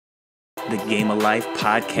the Game of Life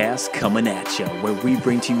podcast coming at you, where we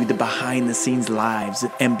bring to you the behind-the-scenes lives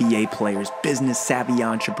of NBA players, business-savvy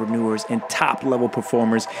entrepreneurs, and top-level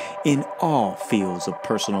performers in all fields of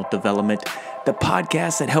personal development. The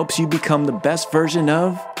podcast that helps you become the best version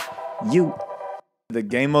of you. The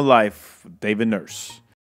Game of Life with David Nurse.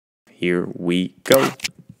 Here we go.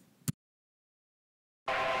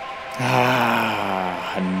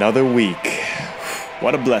 Another week.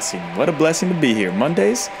 What a blessing. What a blessing to be here.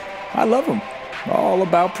 Mondays, I love them. All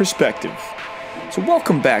about perspective. So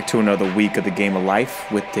welcome back to another week of the Game of Life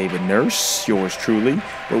with David Nurse, yours truly,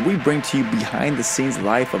 where we bring to you behind-the-scenes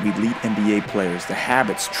life of elite NBA players, the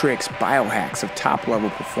habits, tricks, biohacks of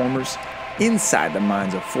top-level performers, inside the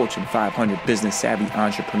minds of Fortune 500 business-savvy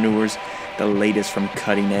entrepreneurs, the latest from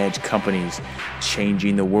cutting-edge companies,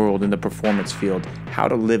 changing the world in the performance field, how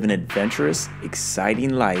to live an adventurous,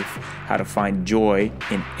 exciting life, how to find joy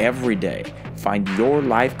in every day, find your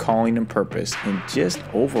life calling and purpose, and just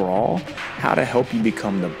overall, how to help you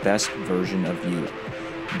become the best version of you.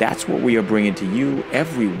 That's what we are bringing to you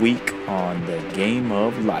every week on the Game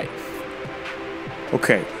of Life.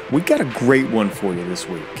 Okay, we got a great one for you this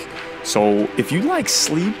week. So if you like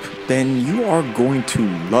sleep, then you are going to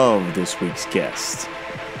love this week's guest.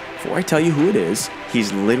 Before I tell you who it is,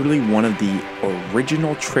 he's literally one of the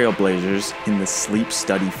original trailblazers in the sleep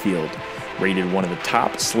study field, rated one of the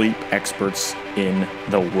top sleep experts in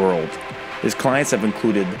the world. His clients have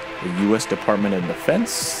included the U.S. Department of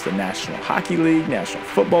Defense, the National Hockey League, National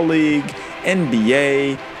Football League,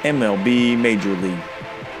 NBA, MLB, Major League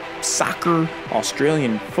Soccer,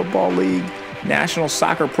 Australian Football League, national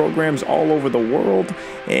soccer programs all over the world,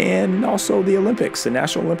 and also the Olympics, the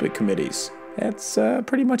National Olympic Committees. That's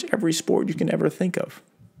pretty much every sport you can ever think of.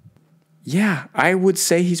 Yeah, I would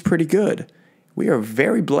say he's pretty good. We are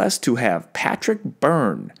very blessed to have Patrick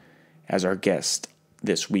Byrne as our guest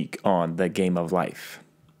this week on The Game of Life.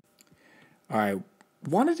 I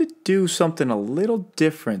wanted to do something a little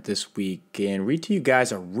different this week and read to you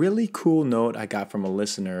guys a really cool note I got from a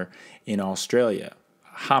listener in Australia,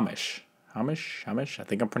 Hamish. I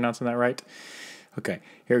think I'm pronouncing that right. Okay,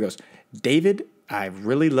 here it goes. David, I've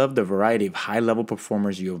really loved the variety of high-level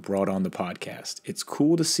performers you have brought on the podcast. It's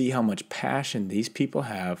cool to see how much passion these people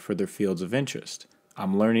have for their fields of interest.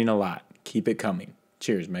 I'm learning a lot. Keep it coming.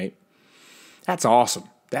 Cheers, mate. That's awesome.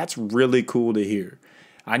 That's really cool to hear.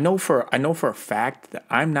 I know for a fact that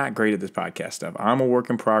I'm not great at this podcast stuff. I'm a work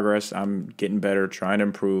in progress. I'm getting better, trying to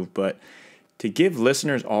improve, but to give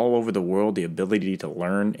listeners all over the world the ability to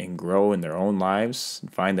learn and grow in their own lives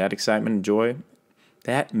and find that excitement and joy,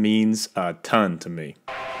 that means a ton to me.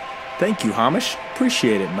 Thank you, Hamish.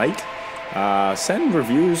 Appreciate it, mate. Send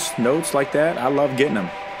reviews, notes like that. I love getting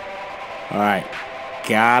them. All right.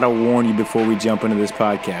 Gotta warn you before we jump into this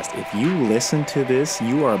podcast. If you listen to this,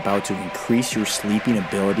 you are about to increase your sleeping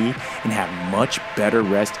ability and have much better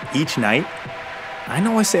rest each night. I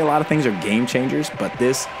know I say a lot of things are game changers, but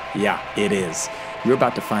this, yeah, it is. You're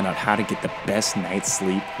about to find out how to get the best night's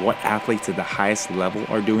sleep, what athletes at the highest level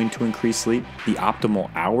are doing to increase sleep, the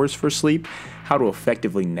optimal hours for sleep, how to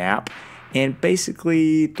effectively nap, and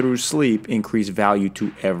basically, through sleep, increase value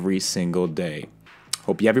to every single day.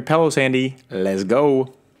 Hope you have your pillows handy. Let's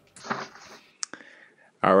go.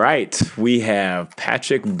 All right, we have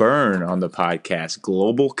Patrick Byrne on the podcast,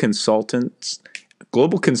 global consultant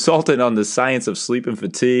on the science of sleep and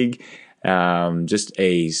fatigue, just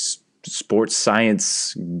a sports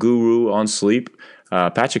science guru on sleep.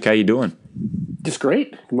 Patrick, how you doing? Just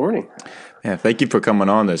great. Good morning. Yeah, thank you for coming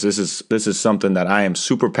on this. This is something that I am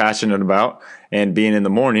super passionate about, and being in the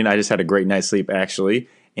morning, I just had a great night's sleep actually,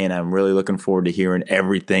 and I'm really looking forward to hearing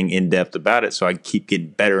everything in depth about it, so I keep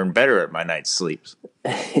getting better and better at my night's sleeps.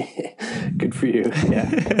 Good for you.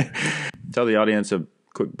 Yeah. Tell the audience a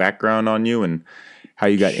quick background on you and how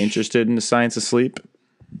you got interested in the science of sleep.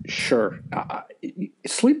 Sure.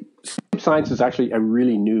 Sleep science is actually a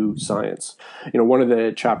really new science. One of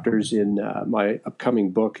the chapters in my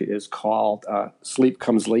upcoming book is called Sleep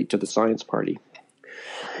Comes Late to the Science Party.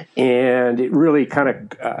 And it really kind of,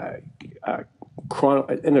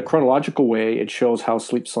 in a chronological way, it shows how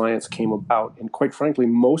sleep science came about. And quite frankly,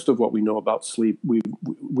 most of what we know about sleep, we've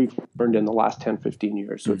learned in the last 10, 15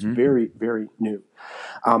 years. So It's very, very new.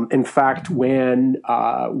 In fact, when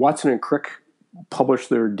Watson and Crick published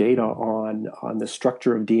their data on the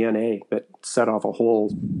structure of DNA that set off a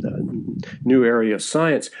whole new area of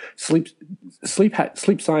science, sleep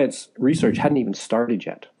science research hadn't even started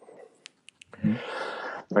yet. Mm-hmm.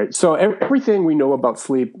 Right. So everything we know about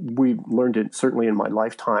sleep, we learned it certainly in my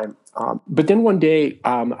lifetime. But then one day,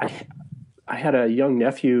 I I had a young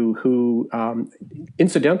nephew who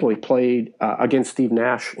incidentally played against Steve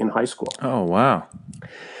Nash in high school. Oh, wow.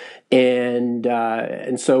 And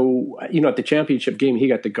so, at the championship game, he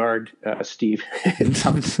got to guard Steve.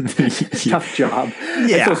 Tough job.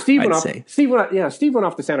 Yeah, and so Steve I'd went say. off. Steve went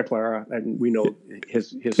off to Santa Clara, and we know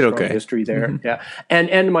his strong history there. Mm-hmm. Yeah,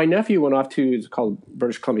 and my nephew went off to, it's called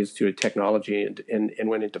British Columbia Institute of Technology, and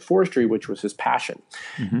went into forestry, which was his passion.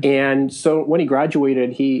 Mm-hmm. And so when he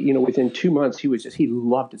graduated, he within 2 months he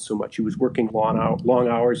loved it so much. He was working long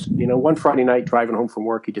hours. One Friday night driving home from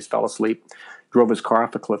work, he just fell asleep, drove his car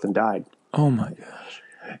off a cliff and died. Oh my gosh.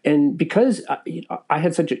 And because I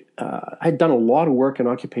had I had done a lot of work in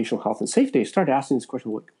occupational health and safety, I started asking this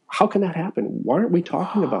question: how can that happen? Why aren't we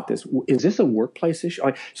talking about this? Is this a workplace issue?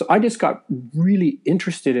 So I just got really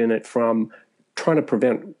interested in it from trying to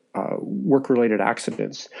prevent work-related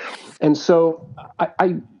accidents. And so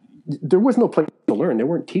there was no place to learn. They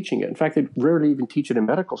weren't teaching it. In fact, they rarely even teach it in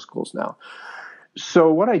medical schools now.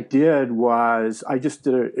 So what I did was I just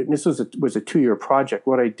did and this was a 2-year project.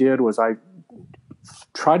 What I did was I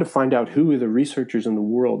tried to find out who were the researchers in the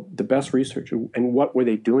world, the best researchers, and what were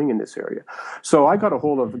they doing in this area. So I got a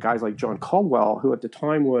hold of guys like John Caldwell, who at the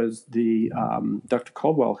time was Dr.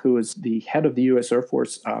 Caldwell, who was the head of the U.S. Air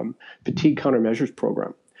Force fatigue countermeasures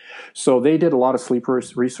program. So they did a lot of sleep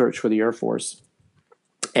research for the Air Force.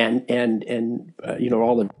 And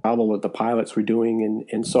all the travel that the pilots were doing.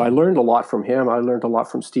 And so I learned a lot from him. I learned a lot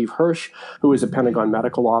from Steve Hirsch, who is a Pentagon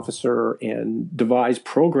medical officer and devised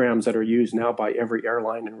programs that are used now by every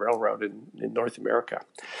airline and railroad in North America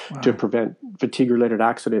to prevent fatigue-related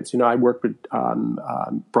accidents. I worked with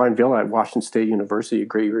Brian Villa at Washington State University, a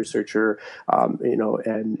great researcher,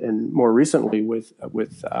 and more recently with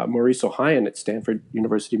Maurice Ohayon at Stanford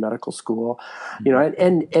University Medical School,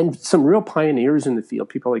 and some real pioneers in the field,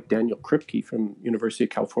 people like Daniel Kripke from University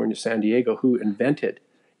of California, San Diego, who invented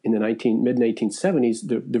in the mid-1970s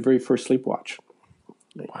the very first sleep watch.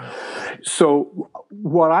 Wow. So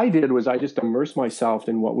what I did was I just immersed myself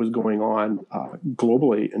in what was going on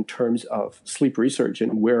globally in terms of sleep research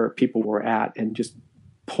and where people were at, and just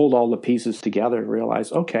pulled all the pieces together and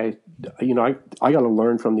realized, okay, I got to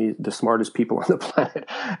learn from the smartest people on the planet.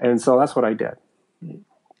 And so that's what I did.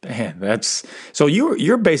 Man, so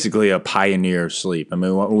you're basically a pioneer of sleep. I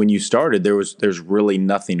mean, when you started, there's really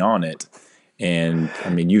nothing on it, and I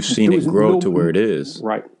mean, you've seen it grow to where it is.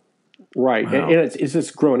 Right. Wow. And it's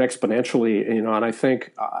just grown exponentially, and I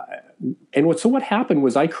think, so what happened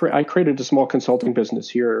was I created a small consulting business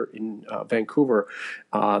here in Vancouver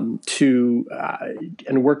to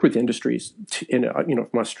work with industries from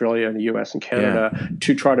Australia and the U.S. and Canada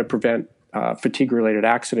to try to prevent fatigue-related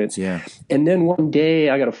accidents. Yeah. And then one day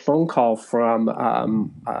I got a phone call from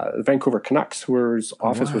the Vancouver Canucks, whose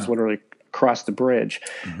office was literally across the bridge.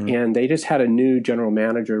 Mm-hmm. And they just had a new general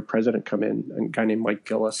manager, president come in, a guy named Mike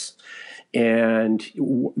Gillis. And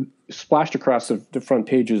splashed across the front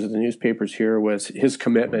pages of the newspapers here was his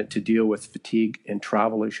commitment to deal with fatigue and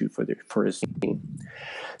travel issue for his team.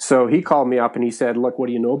 So he called me up and he said, look, what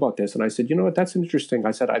do you know about this? And I said, you know what, that's interesting.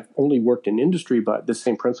 I said, I've only worked in industry, but the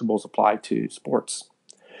same principles apply to sports.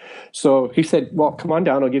 So he said, well, come on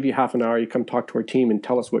down. I'll give you half an hour. You come talk to our team and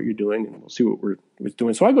tell us what you're doing, and we'll see what we're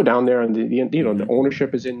doing. So I go down there, and the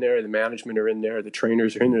ownership is in there, the management are in there, the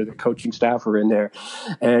trainers are in there, the coaching staff are in there.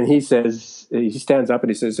 And he stands up and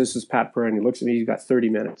he says, this is Pat Byrne. He looks at me. He's got 30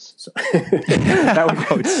 minutes. So that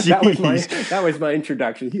was my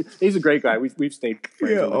introduction. He's a great guy. We've stayed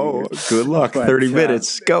friends. Good luck. 30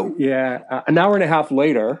 minutes. Go. Yeah. An hour and a half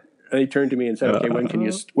later, he turned to me and said, okay,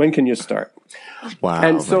 when can you start? Wow.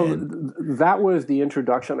 And so that was the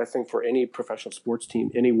introduction, I think, for any professional sports team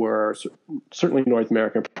anywhere, certainly North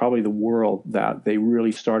America, probably the world, that they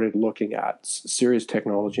really started looking at serious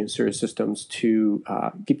technology and serious systems to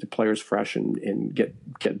keep the players fresh and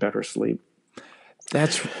get better sleep.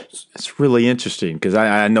 That's really interesting, because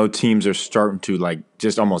I know teams are starting to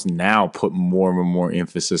just almost now put more and more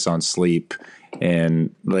emphasis on sleep.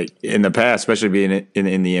 And in the past, especially being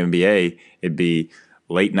in the NBA, it'd be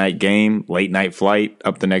late night game, late night flight,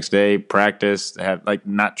 up the next day, practice, have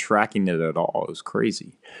not tracking it at all. It was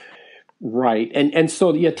crazy. Right. And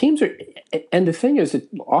so teams are, and the thing is that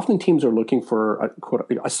often teams are looking for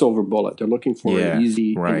a silver bullet. They're looking for an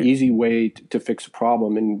easy way to fix a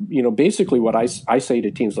problem. And, basically what I say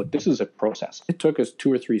to teams, look, this is a process. It took us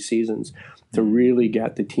 2 or 3 seasons to really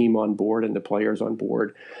get the team on board and the players on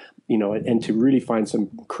board, and to really find some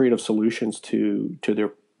creative solutions to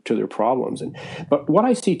their problems. But what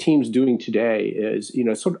I see teams doing today is,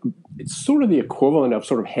 it's sort of the equivalent of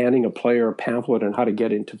sort of handing a player a pamphlet on how to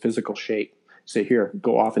get into physical shape. say, here,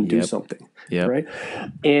 go off and do something, right?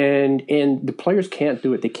 And the players can't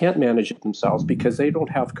do it. They can't manage it themselves because they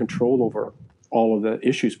don't have control over all of the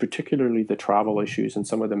issues, particularly the travel issues and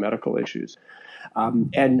some of the medical issues.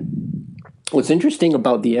 And what's interesting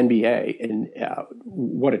about the NBA and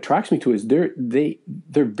what attracts me to is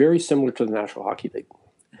they're very similar to the National Hockey League.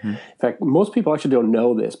 In fact, most people actually don't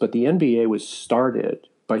know this, but the NBA was started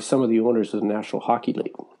by some of the owners of the National Hockey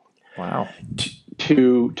League. Wow.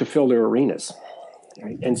 To fill their arenas.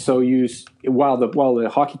 Right? And so while the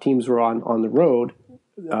hockey teams were on the road,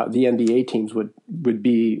 the NBA teams would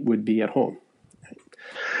be at home.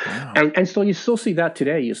 Wow. And so you still see that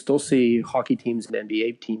today. You still see hockey teams and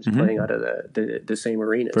NBA teams playing out of the same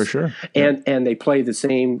arenas. For sure. And they play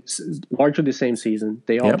largely the same season.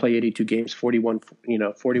 They all play 82 games, 41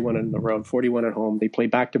 on the road, 41 at home. They play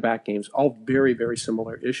back-to-back games, all very, very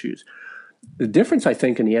similar issues. The difference, I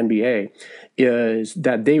think, in the NBA is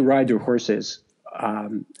that they ride their horses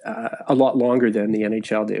a lot longer than the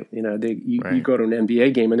NHL do. You go to an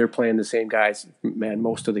NBA game and they're playing the same guys,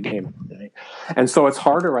 most of the game. Right? And so it's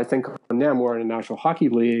harder, I think, on them. Where in the National Hockey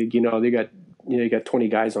League, they got 20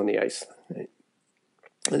 guys on the ice. Right?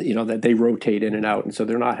 That they rotate in and out, and so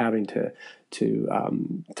they're not having to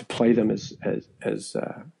play them as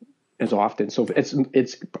often. So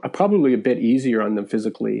it's probably a bit easier on them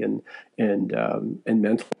physically and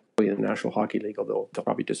mentally in the National Hockey League, although they'll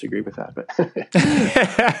probably disagree with that. But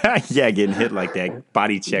getting hit like that,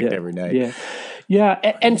 body checked every night.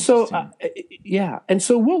 And so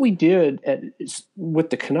what we did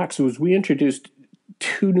with the Canucks was we introduced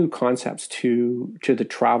two new concepts to the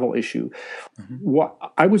travel issue. What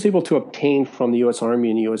I was able to obtain from the U.S.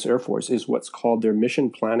 Army and the U.S. Air Force is what's called their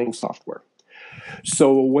mission planning software.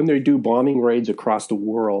 So when they do bombing raids across the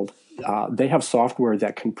world, they have software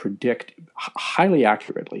that can highly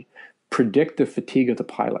accurately predict the fatigue of the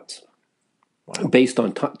pilots based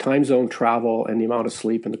on time zone travel and the amount of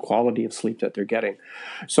sleep and the quality of sleep that they're getting.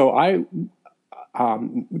 So I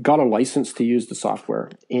got a license to use the software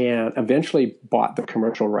and eventually bought the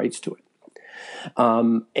commercial rights to it.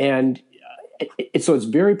 So it's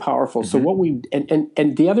very powerful. So what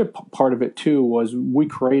and the other part of it too was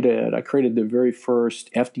I created the very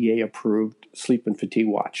first FDA approved sleep and fatigue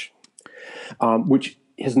watch, which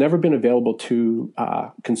has never been available to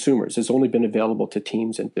consumers. It's only been available to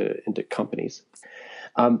teams and to companies.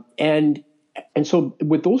 And so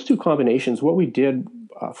with those two combinations, what we did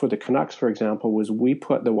for the Canucks, for example, was we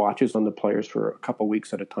put the watches on the players for a couple of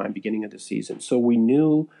weeks at a time, beginning of the season. So we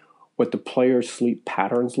knew what the players' sleep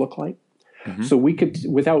patterns look like. So we could,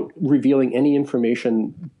 without revealing any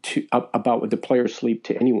information about the players' sleep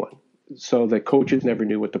to anyone. So the coaches never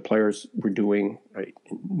knew what the players were doing. Right?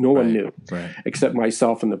 No one knew, except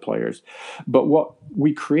myself and the players. But what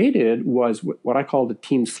we created was what I call the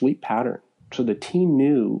team sleep pattern. So the team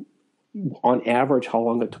knew, on average, how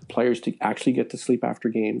long it took players to actually get to sleep after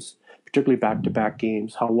games, particularly back-to-back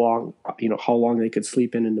games, how long they could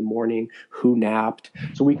sleep in the morning, who napped.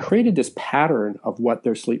 So we created this pattern of what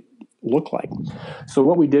their sleep looked like. So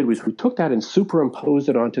what we did was we took that and superimposed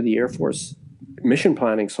it onto the Air Force mission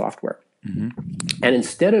planning software. And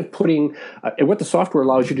instead of putting, what the software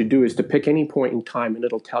allows you to do is to pick any point in time, and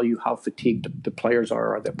it'll tell you how fatigued the players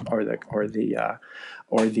are, or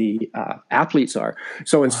the athletes are.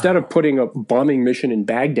 So instead of putting a bombing mission in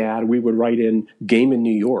Baghdad, we would write in game in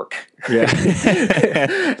New York. Yeah,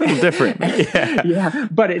 a little different. Yeah,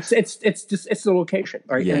 but it's the location,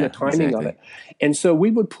 right, and the timing of it. And so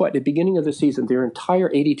we would put at the beginning of the season their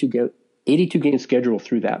entire 82 game schedule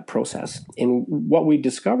through that process. And what we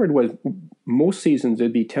discovered was most seasons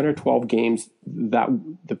there'd be 10 or 12 games that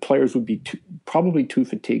the players would be probably too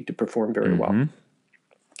fatigued to perform very well.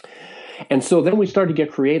 And so then we started to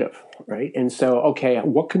get creative, right? And so, okay,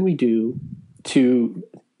 what can we do to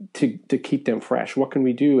keep them fresh? What can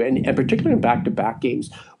we do? And particularly in back-to-back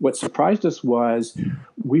games, what surprised us was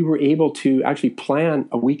we were able to actually plan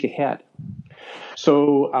a week ahead.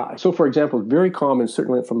 So for example, very common,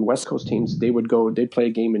 certainly from the West Coast teams, they'd play a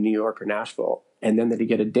game in New York or Nashville, and then they'd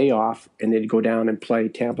get a day off, and they'd go down and play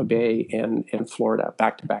Tampa Bay and Florida,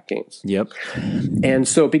 back-to-back games. Yep. And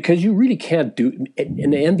so because you really can't and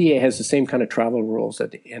the NBA has the same kind of travel rules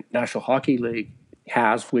that the National Hockey League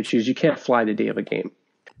has, which is you can't fly the day of a game.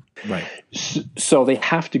 Right. So they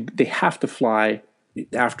have to fly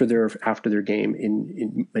after their game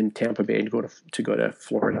in Tampa Bay to go to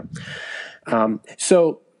Florida.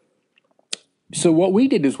 So what we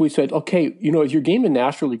did is we said, okay, if your game in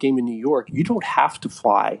Nashville or game in New York, you don't have to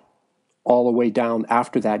fly all the way down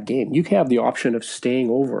after that game. You have the option of staying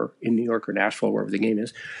over in New York or Nashville, wherever the game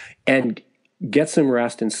is, and get some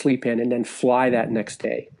rest and sleep in, and then fly that next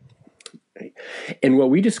day. Right? And what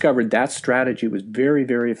we discovered, that strategy was very,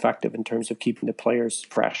 very effective in terms of keeping the players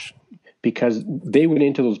fresh because they went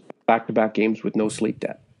into those back-to-back games with no sleep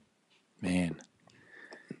debt. Man,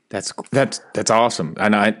 that's awesome.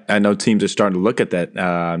 And I know teams are starting to look at that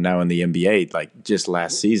now in the NBA, like just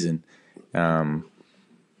last season.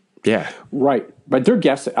 Yeah, right. But they're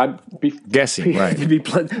guessing. Right? They're guessing at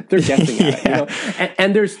it. You know?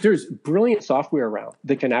 And there's brilliant software around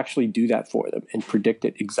that can actually do that for them and predict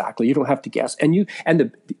it exactly. You don't have to guess. And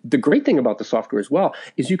the great thing about the software as well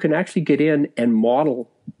is you can actually get in and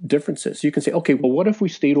model differences. You can say, okay, well, what if we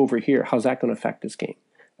stayed over here? How's that going to affect this game?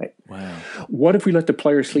 Right. Wow. What if we let the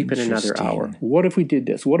player sleep in another hour? What if we did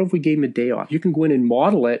this? What if we gave them a day off? You can go in and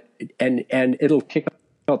model it, and it'll kick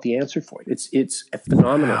out the answer for it. It's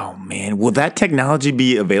phenomenal. Oh man, will that technology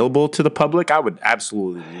be available to the public? I would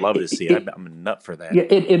absolutely love to see it. I'm a nut for that. Yeah,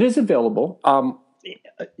 it is available.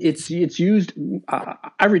 It's used.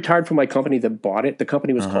 I retired from my company that bought it. The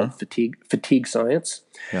company was called Fatigue Science,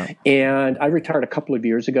 and I retired a couple of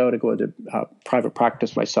years ago to go into private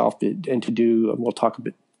practice myself and to do. We'll talk a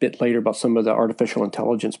bit later about some of the artificial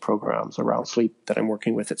intelligence programs around sleep that I'm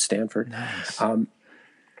working with at Stanford. Nice.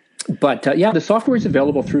 But the software is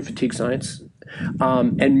available through Fatigue Science,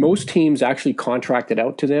 and most teams actually contract it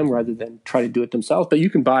out to them rather than try to do it themselves. But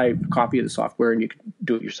you can buy a copy of the software and you can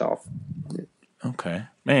do it yourself. Okay,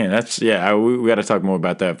 man, we got to talk more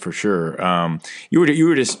about that for sure. You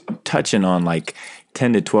were just touching on like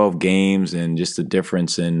 10 to 12 games and just the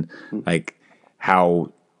difference in like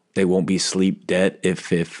how they won't be sleep debt if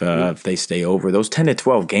they stay over. Those 10 to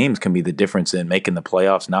 12 games can be the difference in making the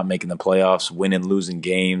playoffs, not making the playoffs, winning, losing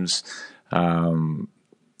games.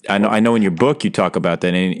 I know in your book you talk about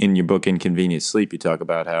that. In your book, Inconvenient Sleep, you talk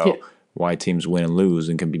about how why teams win and lose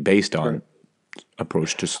and can be based on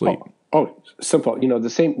approach to sleep. Oh, simple. The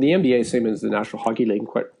NBA, same as the National Hockey League, and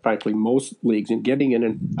quite frankly, most leagues, and getting in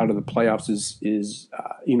and out of the playoffs is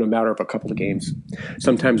a matter of a couple of games,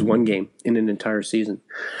 sometimes one game in an entire season.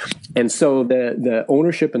 And so the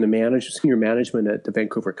ownership and the senior management at the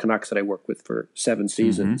Vancouver Canucks that I worked with for 7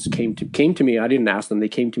 seasons came to me. I didn't ask them. They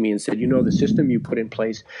came to me and said, the system you put in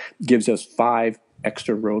place gives us 5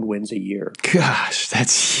 extra road wins a year. Gosh,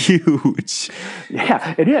 that's huge.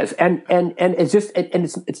 Yeah, it is. And it's just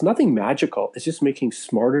it's nothing magical. It's just making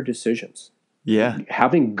smarter decisions. Yeah.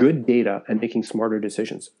 Having good data and making smarter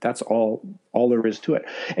decisions. That's all there is to it.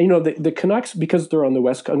 And the Canucks, because they're on the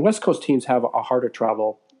West Coast, and West Coast teams have a harder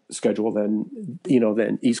travel schedule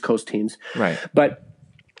than East Coast teams. Right. But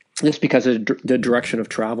just because of the direction of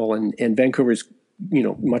travel, and Vancouver's,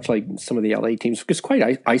 much like some of the LA teams, is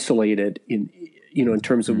quite isolated in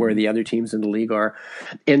terms of where the other teams in the league are.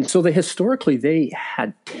 And so historically they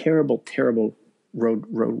had terrible road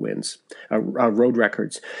wins, road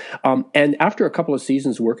records. And after a couple of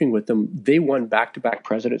seasons working with them, they won back-to-back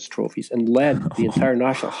President's trophies and led the entire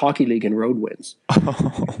National Hockey League in road wins.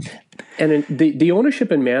 And the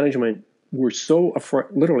ownership and management were so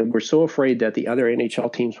afraid that the other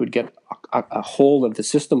NHL teams would get a hold of the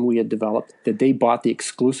system we had developed that they bought the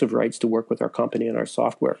exclusive rights to work with our company and our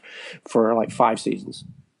software for like 5 seasons.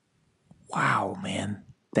 Wow, man,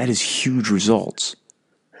 that is huge results.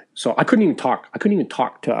 So I couldn't even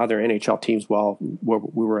talk to other NHL teams while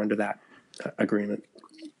we were under that agreement.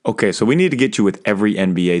 Okay, so we need to get you with every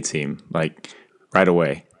NBA team, like right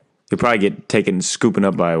away. You'll probably get taken scooping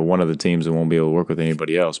up by one of the teams and won't be able to work with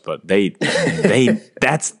anybody else. But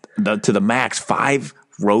that's to the max. 5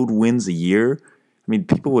 road wins a year. I mean,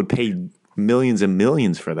 people would pay millions and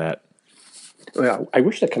millions for that. Well, I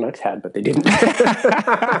wish the Canucks had, but they didn't.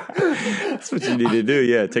 That's what you need to do.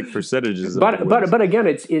 Yeah, take percentages. But again,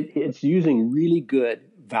 it's using really good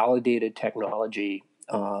validated technology.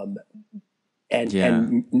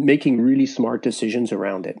 And making really smart decisions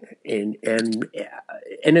around it, and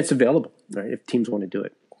it's available, right? If teams want to do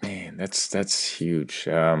it. Man, that's huge.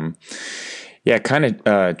 Kind of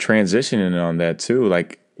transitioning on that too.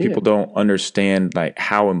 Like people don't understand like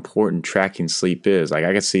how important tracking sleep is. Like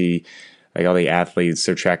I can see like all the athletes,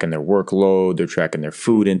 they're tracking their workload, they're tracking their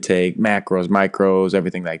food intake, macros, micros,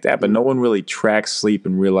 everything like that. But no one really tracks sleep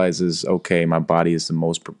and realizes, okay, my body is the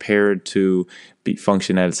most prepared to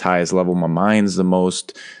function at its highest level. My mind's the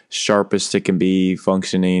most sharpest it can be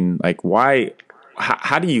functioning. Like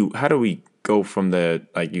how do we go from the,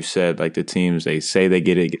 like you said, like the teams, they say they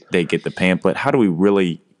get it, they get the pamphlet. How do we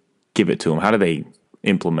really give it to them? How do they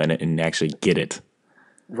implement it and actually get it?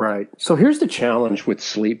 Right. So here's the challenge with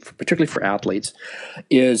sleep, particularly for athletes,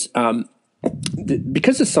 is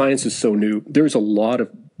because the science is so new, there's a lot of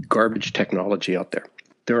garbage technology out there.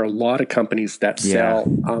 There are a lot of companies that sell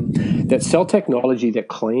technology that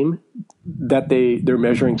claim that they're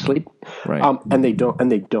measuring sleep, Right. and they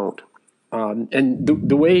don't. And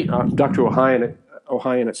the way Dr.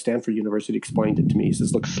 Ohayon at Stanford University explained it to me, he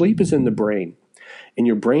says, "Look, sleep is in the brain, and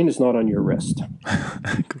your brain is not on your wrist."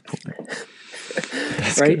 Good point.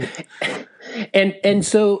 That's right? good. And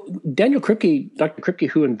so Dr. Kripke,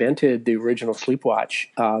 who invented the original sleep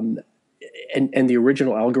watch, and the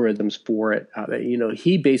original algorithms for it,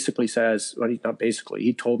 he basically says, well, not basically,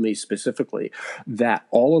 he told me specifically that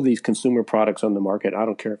all of these consumer products on the market, I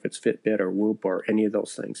don't care if it's Fitbit or Whoop or any of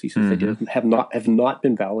those things, he says have not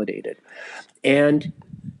been validated, and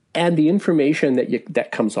the information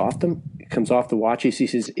that comes off the watch, he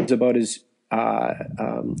says, is about as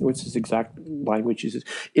what's his exact language? He says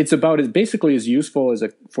it's about as basically as useful as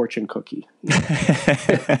a fortune cookie.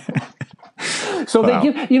 So Wow.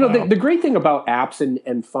 they give, the great thing about apps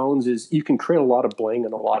and phones is you can create a lot of bling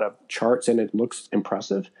and a lot of charts, and it looks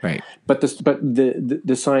impressive. Right. But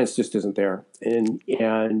the science just isn't there,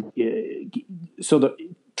 so the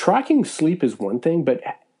tracking sleep is one thing, but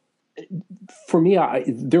for me,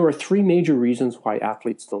 there are three major reasons why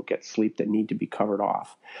athletes don't get sleep that need to be covered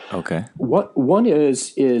off. Okay. One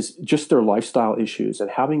is just their lifestyle issues and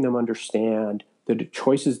having them understand that the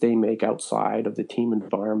choices they make outside of the team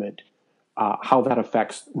environment, how that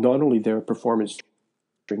affects not only their performance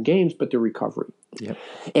during games, but their recovery. Yep.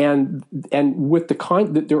 And with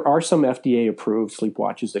there are some FDA approved sleep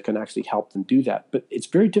watches that can actually help them do that, but it's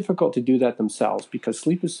very difficult to do that themselves because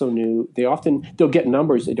sleep is so new. They'll get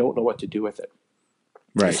numbers, they don't know what to do with it.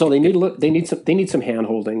 Right. So they need some hand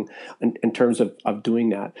holding in terms of doing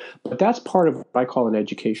that. But that's part of what I call an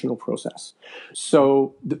educational process.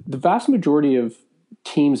 So the vast majority of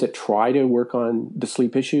teams that try to work on the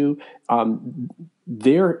sleep issue,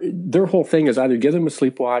 their whole thing is either give them a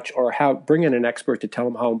sleep watch or bring in an expert to tell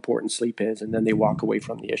them how important sleep is, and then they walk away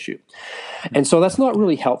from the issue. And so that's not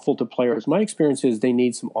really helpful to players. My experience is they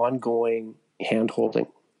need some ongoing hand holding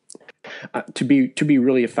to be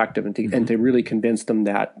really effective and to really convince them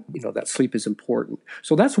that that sleep is important.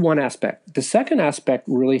 So that's one aspect. The second aspect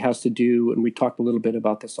really has to do, and we talked a little bit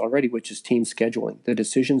about this already, which is team scheduling. The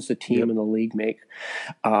decisions the team and the league make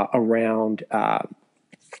around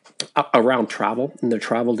travel and the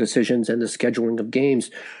travel decisions and the scheduling of games.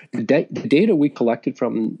 The data we collected for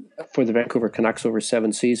the Vancouver Canucks over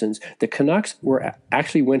 7 seasons, the Canucks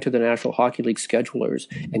actually went to the National Hockey League schedulers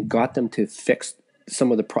and got them to fix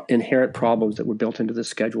some of the inherent problems that were built into the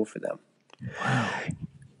schedule for them. Wow.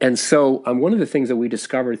 And so one of the things that we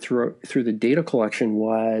discovered through the data collection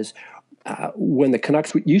was when the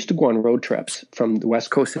Canucks used to go on road trips from the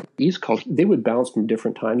West Coast to the East Coast, they would bounce from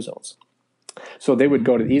different time zones. So they would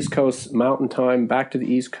go to the East Coast Mountain Time, back to the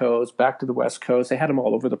East Coast, back to the West Coast. They had them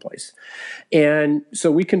all over the place. And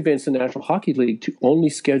so we convinced the National Hockey League to only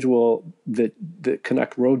schedule the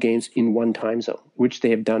Canuck road games in one time zone, which they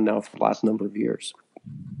have done now for the last number of years.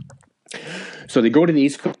 So they go to the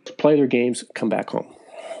East Coast, play their games, come back home.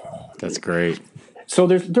 That's great. So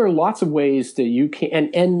there are lots of ways that you can,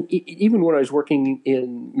 and even when I was working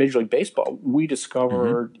in Major League Baseball, we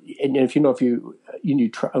discovered, and if you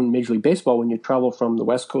on Major League Baseball, when you travel from the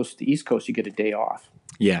West Coast to the East Coast, you get a day off.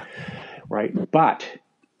 Yeah. Right. But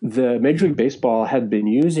the Major League Baseball had been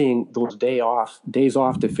using those days off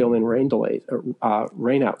to fill in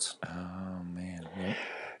rainouts. Oh man. Yep.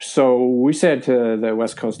 So we said to the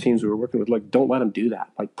West Coast teams we were working with, look, don't let them do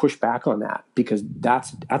that. Like push back on that because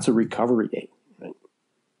that's a recovery day.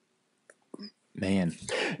 Man.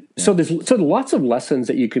 Yeah. So there's lots of lessons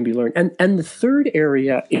that you can be learned. And the third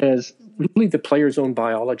area is really the player's own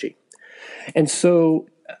biology. And so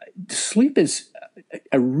sleep is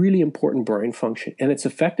a really important brain function, and it's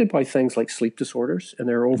affected by things like sleep disorders, and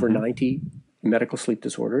there are over 90 medical sleep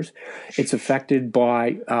disorders. It's affected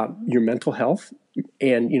by your mental health,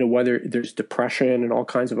 and whether there's depression and all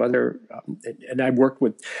kinds of other. And I worked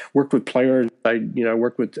with players. I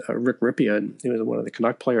worked with Rick Ripien. He was one of the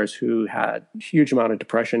Canuck players who had a huge amount of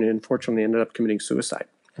depression and unfortunately ended up committing suicide.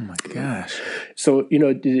 Oh my gosh! So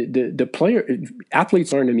the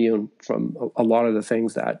athletes aren't immune from a lot of the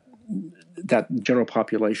things that general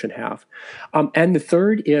population have. And the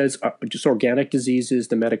third is just organic diseases,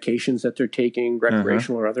 the medications that they're taking,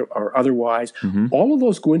 recreational or otherwise. All of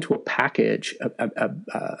those go into a package, a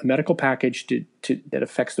medical package that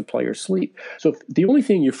affects the player's sleep. So if the only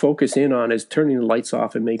thing you focus in on is turning the lights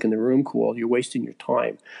off and making the room cool, you're wasting your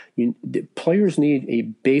time. The players need a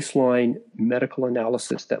baseline medical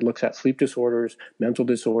analysis that looks at sleep disorders, mental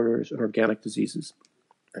disorders, and organic diseases.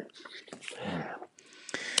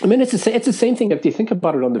 I mean, it's the same thing. If you think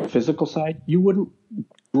about it on the physical side, you wouldn't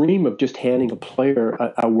dream of just handing a player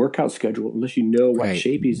a workout schedule unless you know what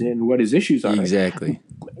shape he's in, what his issues are. Exactly.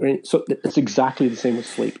 Right? So it's exactly the same with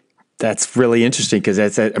sleep. That's really interesting because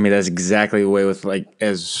that's exactly the way with, like,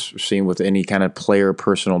 as seen with any kind of player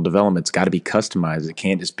personal development. It's got to be customized. It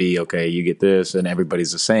can't just be, okay, you get this and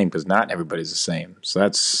everybody's the same, because not everybody's the same. So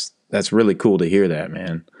that's really cool to hear that,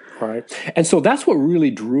 man. Right. And so that's what really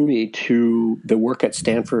drew me to the work at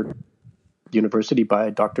Stanford University by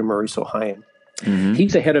Dr. Mauricio Hayan. Mm-hmm.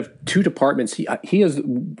 He's the head of two departments. He is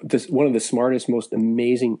one of the smartest, most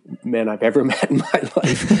amazing men I've ever met in my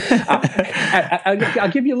life. I'll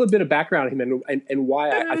give you a little bit of background on him and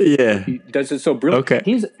why I think he does it so brilliant. Okay.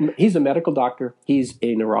 He's a medical doctor. He's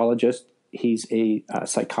a neurologist. He's a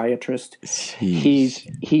psychiatrist. He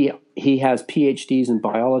has PhDs in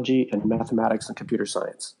biology and mathematics and computer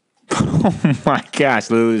science. Oh my gosh,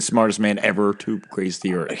 literally the smartest man ever to grace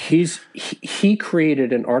the earth. He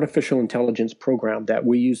created an artificial intelligence program that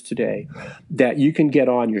we use today that you can get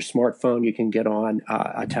on your smartphone, you can get on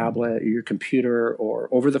a tablet, your computer, or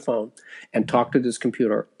over the phone and talk to this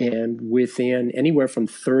computer. And within anywhere from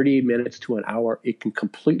 30 minutes to an hour, it can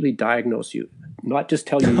completely diagnose you. Not just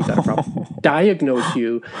tell you that problem, diagnose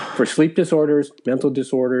you for sleep disorders, mental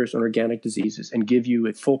disorders, and organic diseases, and give you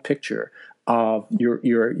a full picture of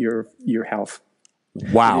your health.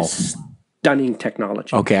 Wow. Stunning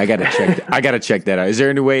technology. Okay, I gotta check that out. Is there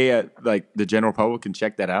any way like the general public can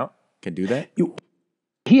check that out? Can do that?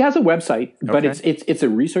 He has a website, but it's a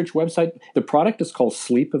research website. The product is called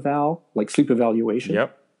Sleep Eval, like sleep evaluation.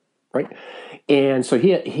 Yep. Right. And so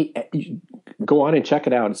he go on and check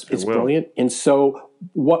it out. It's brilliant. And so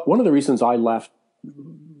one of the reasons I left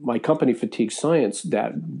my company, Fatigue Science,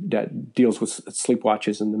 that deals with sleep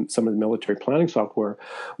watches and some of the military planning software,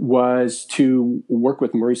 was to work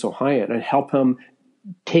with Mauricio Hayan and help him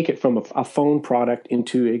take it from a phone product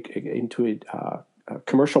into a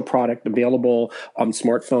commercial product available on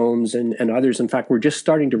smartphones and others. In fact, we're just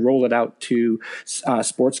starting to roll it out to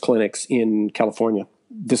sports clinics in California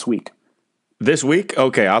this week. This week?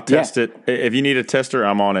 Okay, I'll test it. If you need a tester,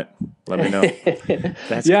 I'm on it. Let me know.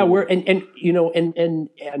 That's cool. We're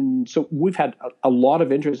and so we've had a lot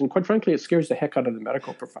of interest, and quite frankly, it scares the heck out of the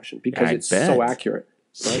medical profession because it's so accurate.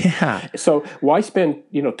 Right? Yeah. So why spend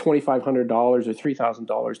 $2,500 or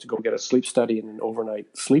 $3,000 to go get a sleep study in an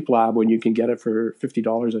overnight sleep lab when you can get it for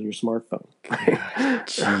 $50 on your smartphone?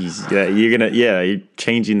 Jeez, you're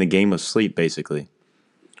changing the game of sleep basically.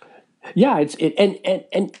 Yeah,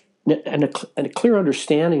 and a clear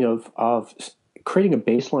understanding of creating a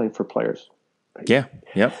baseline for players. Right? Yeah.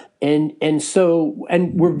 Yep. And so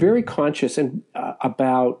we're very conscious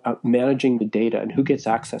about managing the data and who gets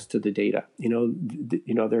access to the data. There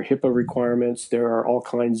are HIPAA requirements. There are all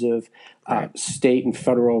kinds of state and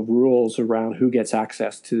federal rules around who gets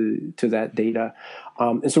access to that data.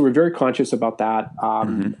 And so we're very conscious about that.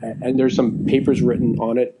 And there's some papers written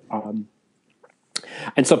on it.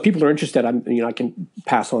 And so people are interested. I can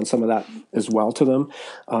pass on some of that as well to them.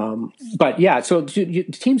 But yeah, so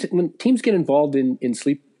when teams get involved in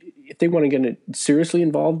sleep, if they want to get seriously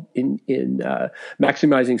involved in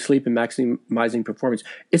maximizing sleep and maximizing performance,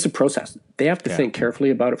 it's a process. They have to think carefully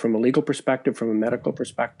about it from a legal perspective, from a medical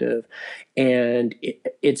perspective, and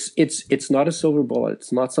it's not a silver bullet.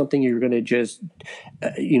 It's not something you're going to just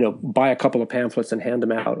buy a couple of pamphlets and hand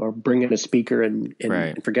them out, or bring in a speaker and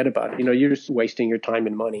forget about it. You're just wasting your time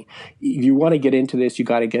and money. If you want to get into this, you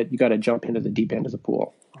got to jump into the deep end of the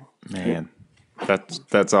pool. Man.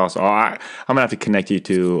 That's awesome. I'm gonna have to connect you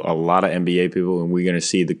to a lot of NBA people, and we're gonna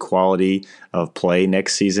see the quality of play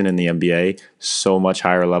next season in the NBA so much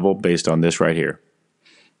higher level based on this right here.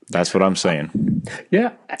 That's what I'm saying.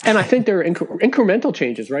 Yeah, and I think there are incremental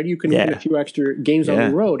changes, right? You can win a few extra games on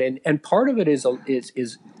the road, and part of it is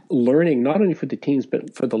learning not only for the teams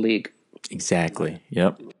but for the league. Exactly.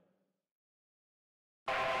 Yep.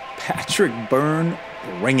 Patrick Byrne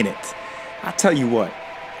bringing it. I tell you what.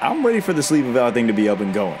 I'm ready for the Sleep Eval thing to be up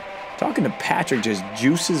and going. Talking to Patrick just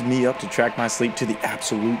juices me up to track my sleep to the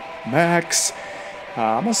absolute max.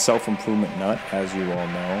 I'm a self-improvement nut, as you all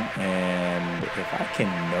know, and if I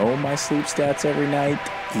can know my sleep stats every night,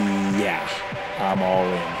 I'm all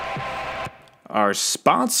in. Our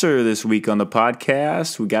sponsor this week on the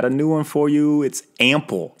podcast, we got a new one for you. It's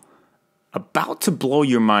Ample. About to blow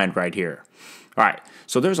your mind right here. All right,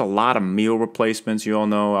 so there's a lot of meal replacements you all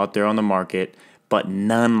know out there on the market, but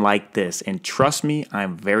none like this. And trust me,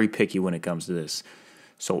 I'm very picky when it comes to this.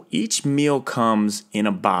 So each meal comes in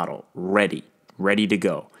a bottle, ready to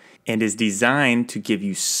go, and is designed to give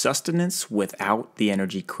you sustenance without the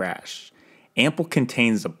energy crash. Ample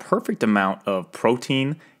contains the perfect amount of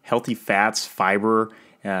protein, healthy fats, fiber,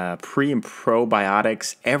 pre and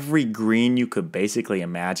probiotics, every green you could basically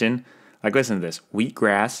imagine. Like, listen to this: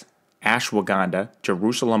 wheatgrass, ashwagandha,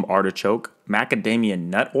 Jerusalem artichoke, macadamia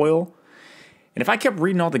nut oil. And if I kept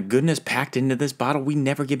reading all the goodness packed into this bottle, we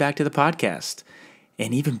never get back to the podcast.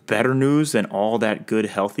 And even better news than all that good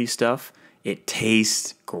healthy stuff, it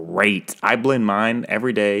tastes great. I blend mine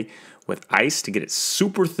every day with ice to get it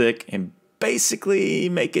super thick and basically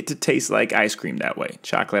make it to taste like ice cream that way.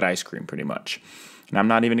 Chocolate ice cream, pretty much. And I'm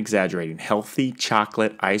not even exaggerating. Healthy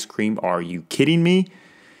chocolate ice cream. Are you kidding me?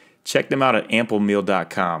 Check them out at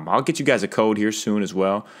amplemeal.com. I'll get you guys a code here soon as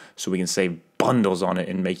well so we can save bundles on it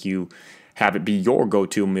and make you have it be your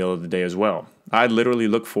go-to meal of the day as well. I literally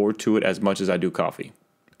look forward to it as much as I do coffee.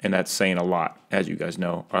 And that's saying a lot. As you guys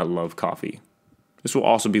know, I love coffee. This will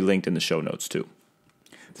also be linked in the show notes too.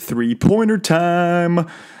 3-pointer time.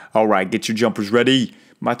 All right, get your jumpers ready.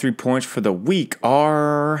 My 3 points for the week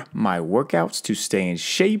are my workouts to stay in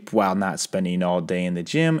shape while not spending all day in the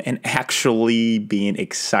gym and actually being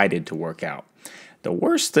excited to work out. The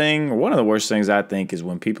worst thing, or one of the worst things I think, is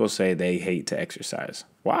when people say they hate to exercise.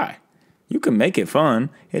 Why? You can make it fun.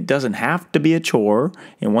 It doesn't have to be a chore.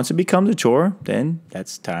 And once it becomes a chore, then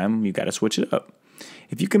that's time you got to switch it up.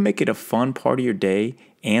 If you can make it a fun part of your day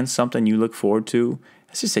and something you look forward to,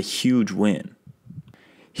 that's just a huge win.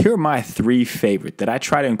 Here are my 3 favorite that I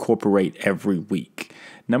try to incorporate every week.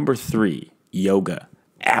 Number 3, yoga.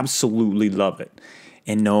 Absolutely love it.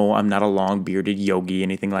 And no, I'm not a long-bearded yogi,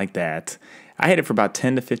 anything like that. I hit it for about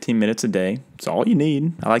 10 to 15 minutes a day. It's all you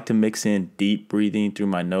need. I like to mix in deep breathing through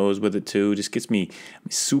my nose with it too. Just gets me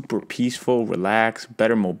super peaceful, relaxed,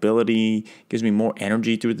 better mobility, gives me more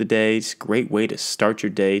energy through the day. It's a great way to start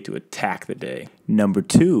your day, to attack the day. Number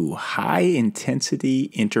 2,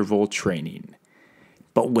 high-intensity interval training,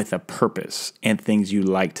 but with a purpose and things you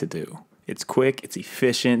like to do. It's quick, it's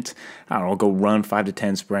efficient. I don't know, go run 5 to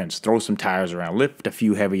 10 sprints, throw some tires around, lift a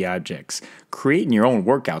few heavy objects. Creating your own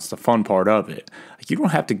workout's the fun part of it. Like, you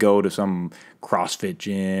don't have to go to some CrossFit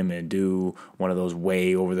gym and do one of those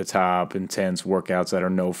way over the top, intense workouts that are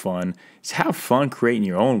no fun. Just have fun creating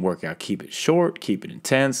your own workout. Keep it short, keep it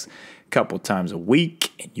intense, a couple times a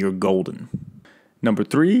week, and you're golden. Number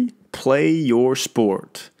 3, play your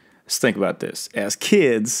sport. Let's think about this. As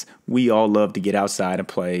kids, we all love to get outside and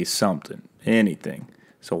play something, anything.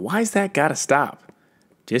 So why's that gotta stop?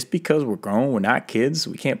 Just because we're grown, we're not kids,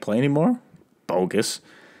 we can't play anymore? Bogus.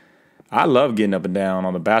 I love getting up and down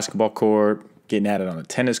on the basketball court, getting at it on the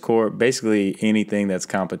tennis court, basically anything that's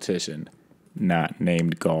competition, not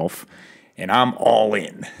named golf. And I'm all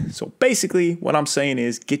in. So basically what I'm saying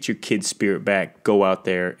is get your kid spirit back, go out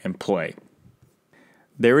there and play.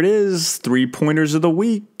 There it is, 3 pointers of the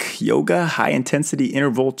week: yoga, high-intensity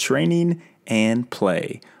interval training, and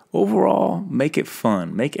play. Overall, make it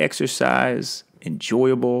fun. Make exercise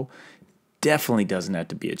enjoyable. Definitely doesn't have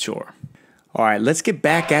to be a chore. All right, let's get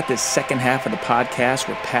back at this second half of the podcast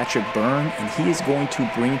with Patrick Byrne, and he is going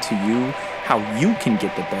to bring to you how you can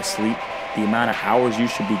get the best sleep, the amount of hours you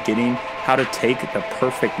should be getting, how to take the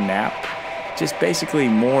perfect nap, just basically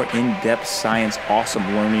more in-depth science, awesome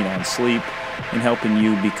learning on sleep, and helping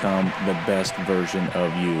you become the best version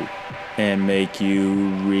of you and make you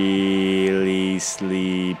really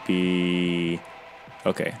sleepy.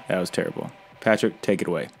 Okay, that was terrible. Patrick, take it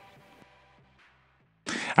away.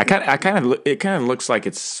 It kind of looks like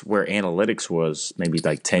it's where analytics was maybe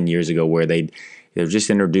like 10 years ago, where they were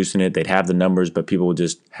just introducing it. They'd have the numbers, but people would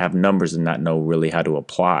just have numbers and not know really how to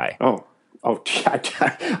apply.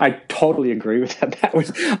 I totally agree with that. That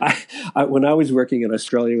was when I was working in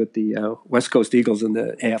Australia with the West Coast Eagles in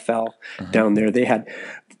the AFL down there. They had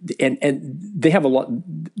and they have a lot.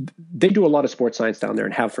 They do a lot of sports science down there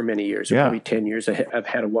and have for many years. Probably 10 years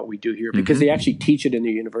ahead of what we do here, because they actually teach it in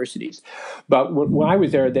the universities. But when I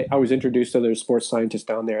was there, I was introduced to their sports scientists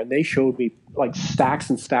down there, and they showed me like stacks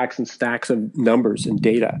and stacks and stacks of numbers and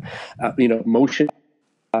data, motion,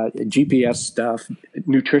 GPS stuff,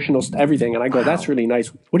 nutritional stuff, everything. And I go, that's really nice.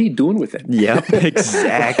 What are you doing with it? Yep,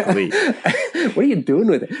 exactly. What are you doing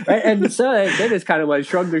with it? Right? And so they just kind of like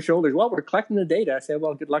shrugged their shoulders. Well, we're collecting the data. I said,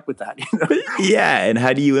 well, good luck with that. Yeah, and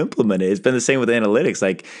how do you implement it? It's been the same with analytics.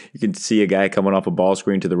 Like, you can see a guy coming off a ball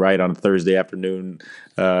screen to the right on a Thursday afternoon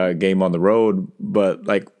game on the road, but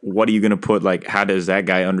like, what are you going to put? Like, how does that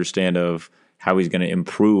guy understand of how he's going to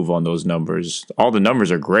improve on those numbers? All the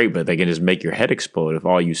numbers are great, but they can just make your head explode if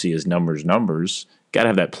all you see is numbers. Got to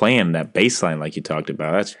have that plan, that baseline like you talked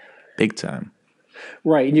about. That's big time.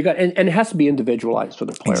 Right. And and it has to be individualized for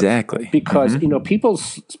the player. Exactly. Because,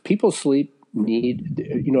 people's sleep need,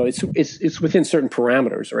 it's within certain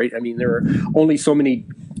parameters, right? I mean, there are only so many,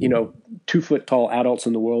 2 foot tall adults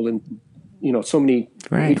in the world, and so many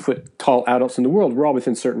Right. 8-foot tall adults in the world. We're all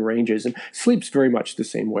within certain ranges, and sleep's very much the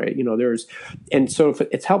same way. And so if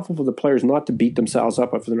it's helpful for the players not to beat themselves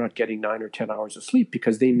up if they're not getting 9 or 10 hours of sleep,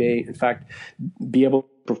 because they may, in fact, be able to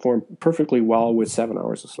perform perfectly well with 7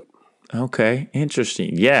 hours of sleep. Okay,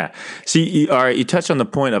 interesting. Yeah. See, all right, you touched on the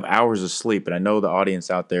point of hours of sleep, and I know the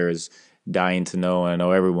audience out there is dying to know, and I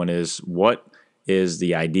know everyone is, what is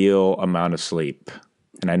the ideal amount of sleep?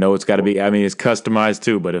 And I know it's got to be, I mean, it's customized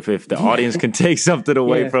too, but if the audience can take something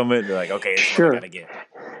away from it, they're like, okay, this is what I got to get.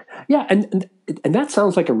 Yeah, and that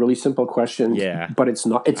sounds like a really simple question, but it's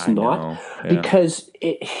not. It's not, because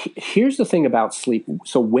here's the thing about sleep.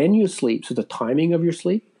 So when you sleep, so the timing of your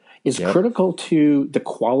sleep is critical to the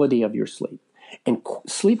quality of your sleep. And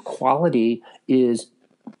sleep quality is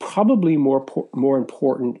probably more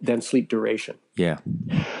important than sleep duration. Yeah.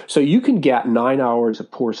 So you can get 9 hours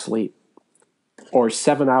of poor sleep or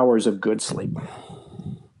 7 hours of good sleep.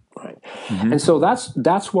 Right. Mm-hmm. And so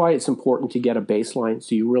that's why it's important to get a baseline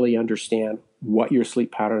so you really understand what your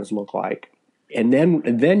sleep patterns look like. And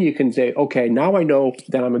then you can say, okay, now I know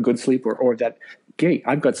that I'm a good sleeper, or that, okay,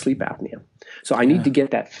 I've got sleep apnea. So I need to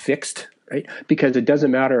get that fixed, right? Because it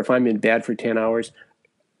doesn't matter if I'm in bed for 10 hours,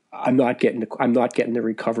 I'm not getting the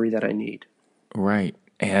recovery that I need. Right.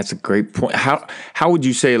 And that's a great point. How would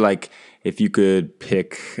you say, like, if you could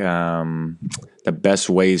pick the best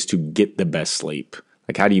ways to get the best sleep?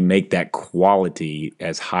 Like, how do you make that quality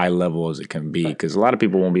as high level as it can be? Because a lot of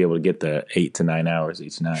people won't be able to get the 8 to 9 hours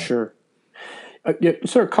each night. Sure.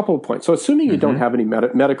 So a couple of points. So assuming you don't have any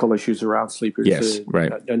medical issues around sleep, you're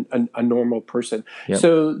a normal person. Yep.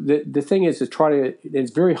 So the thing is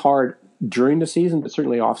it's very hard during the season, but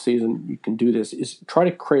certainly off season, you can do this, is try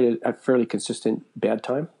to create a fairly consistent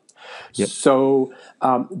bedtime. Yep. So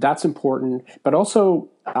that's important, but also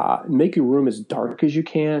make your room as dark as you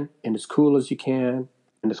can, and as cool as you can,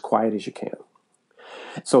 and as quiet as you can.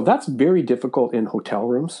 So that's very difficult in hotel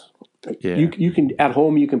rooms. Yeah. You can, at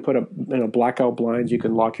home, you can put blackout blinds, you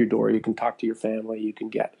can lock your door, you can talk to your family, you can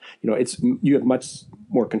get, you have much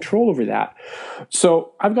more control over that.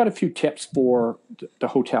 So I've got a few tips for the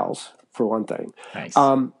hotels, for one thing. Nice.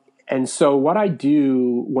 And so what I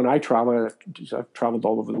do when I travel, I've traveled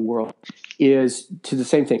all over the world, is to the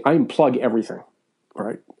same thing. I unplug everything,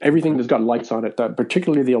 right? Everything that's got lights on it,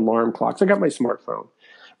 particularly the alarm clocks. I got my smartphone,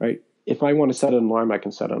 right? If I want to set an alarm, I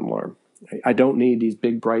can set an alarm. I don't need these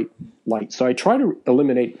big bright lights. So I try to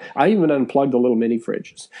eliminate. I even unplug the little mini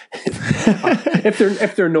fridges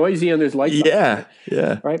if they're noisy and there's lights. Yeah,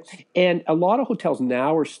 right. And a lot of hotels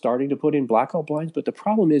now are starting to put in blackout blinds, but the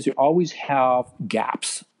problem is you always have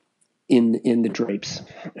gaps in the drapes.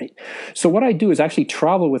 Right? So what I do is actually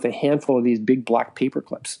travel with a handful of these big black paper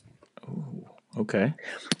clips. Ooh, okay.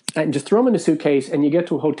 And just throw them in a suitcase, and you get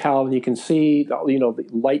to a hotel and you can see the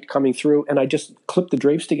light coming through, and I just clip the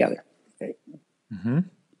drapes together. Right? Mm-hmm.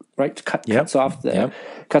 Right, cuts off the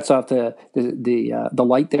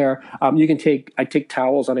light there. I take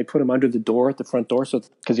towels and I put them under the door at the front door, so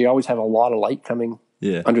because you always have a lot of light coming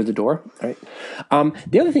under the door. Right.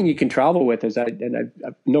 The other thing you can travel with is I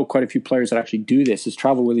know quite a few players that actually do this, is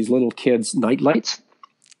travel with these little kids' night lights.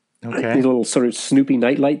 Okay. These little sort of Snoopy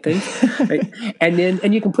nightlight things, right?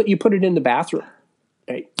 and you put it in the bathroom,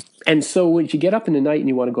 right? And so when you get up in the night and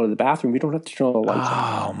you want to go to the bathroom, you don't have to turn all the lights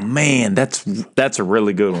on. Oh man, that's a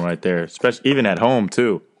really good one right there, especially even at home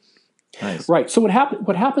too. Nice. Right. So what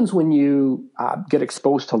happens when you get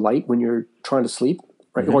exposed to light when you're trying to sleep,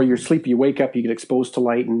 right? Mm-hmm. Or you're sleepy, you wake up, you get exposed to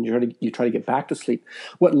light, and you try to get back to sleep.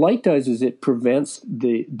 What light does is it prevents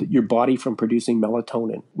your body from producing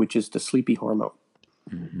melatonin, which is the sleepy hormone.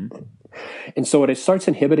 Mm-hmm. And so it starts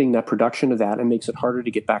inhibiting that production of that and makes it harder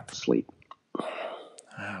to get back to sleep.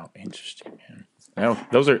 Wow, interesting, man. Well,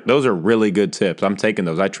 those are really good tips. I'm taking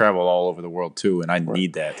those. I travel all over the world too, and I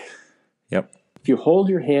need that. Yep. If you hold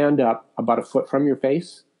your hand up about a foot from your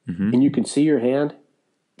face, and you can see your hand,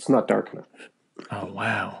 it's not dark enough. Oh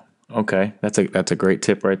wow. Okay, that's a great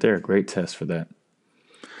tip right there. Great test for that.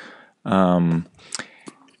 How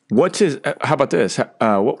about this?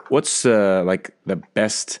 What's like the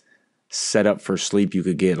best setup for sleep you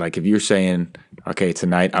could get? Like if you're saying, okay,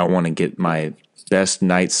 tonight I want to get my best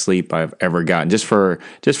night's sleep I've ever gotten, just for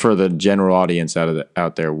the general audience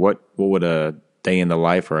out there, what would a day in the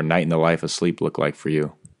life or a night in the life of sleep look like for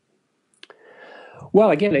you? Well,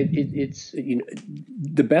 again, it's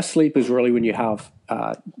the best sleep is really when you have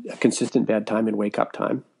a consistent bedtime and wake up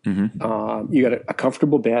time. Mm-hmm. You got a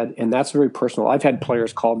comfortable bed, and that's very personal. I've had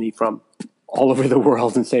players call me from all over the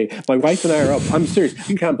world and say, "My wife and I are up." I'm serious.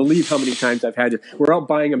 You can't believe how many times I've had it. We're out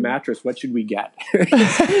buying a mattress. What should we get? And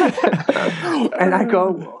I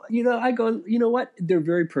go, you know what? They're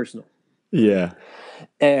very personal. Yeah.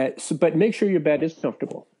 But make sure your bed is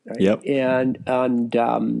comfortable, right? Yep.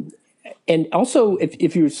 And also,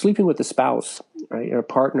 if you're sleeping with a spouse, right, or a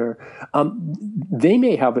partner, they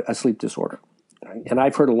may have a sleep disorder. Right? And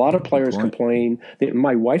I've heard a lot of players complain that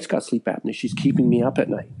my wife's got sleep apnea; she's keeping me up at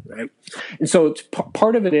night, right? And so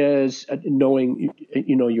part of it is knowing,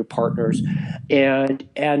 your partners,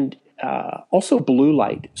 and also blue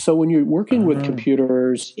light. So when you're working with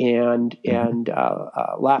computers and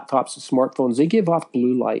laptops and smartphones, they give off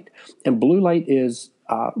blue light, and blue light is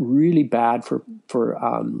really bad for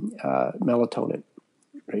melatonin.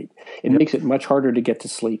 Right, it makes it much harder to get to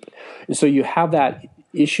sleep, and so you have that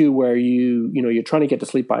issue where you're trying to get to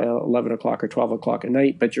sleep by 11 o'clock or 12 o'clock at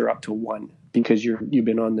night, but you're up to 1 because you've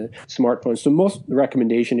been on the smartphone. So most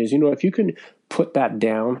recommendation is, if you can put that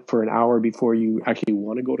down for an hour before you actually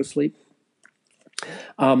want to go to sleep,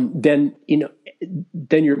 then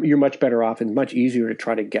you're much better off and much easier to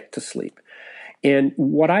try to get to sleep. And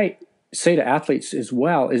what I say to athletes as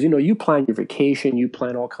well is, you plan your vacation, you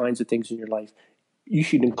plan all kinds of things in your life. You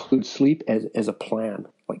should include sleep as a plan.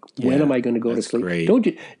 Like, when am I going to go to sleep? Great.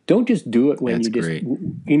 Don't just do it when That's you just great.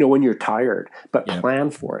 When you're tired, but plan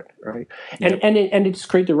for it, right? And it's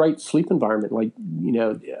create the right sleep environment. Like,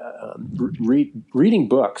 reading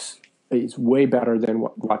books is way better than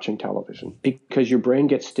watching television, because your brain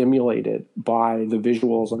gets stimulated by the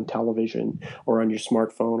visuals on television or on your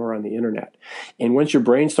smartphone or on the internet. And once your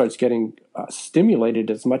brain starts getting stimulated,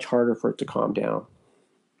 it's much harder for it to calm down.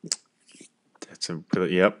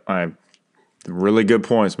 Really good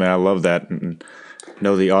points, man. I love that, and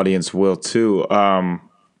know the audience will too.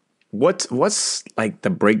 What's like the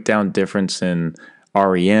breakdown difference in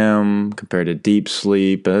REM compared to deep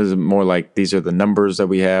sleep? Is it more like these are the numbers that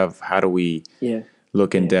we have? How do we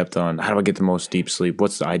look in depth on how do I get the most deep sleep?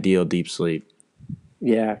 What's the ideal deep sleep?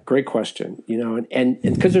 Yeah, great question. And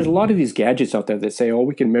because there's a lot of these gadgets out there that say,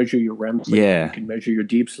 we can measure your REM sleep, we can measure your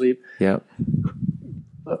deep sleep. Yep.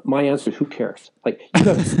 My answer is, who cares? Like, you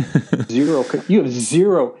have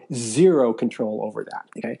zero control over that.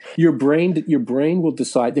 Okay, your brain will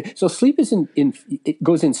decide. So sleep is it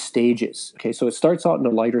goes in stages. Okay, so it starts out in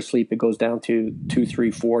a lighter sleep, it goes down to 2, 3,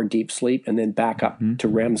 4 deep sleep, and then back up to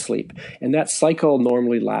REM sleep. And that cycle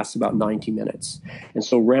normally lasts about 90 minutes. And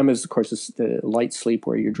so REM is, of course, the light sleep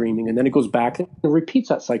where you're dreaming, and then it goes back and repeats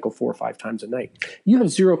that cycle 4 or 5 times a night. You have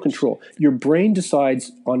zero control. Your brain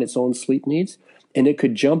decides on its own sleep needs. And it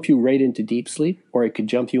could jump you right into deep sleep, or it could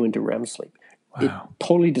jump you into REM sleep. Wow. It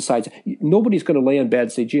totally decides. Nobody's going to lay in bed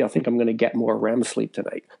and say, "Gee, I think I'm going to get more REM sleep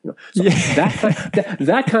tonight." So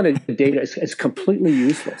that kind of data is completely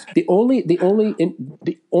useless. The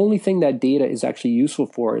only thing that data is actually useful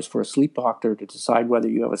for is for a sleep doctor to decide whether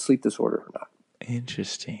you have a sleep disorder or not.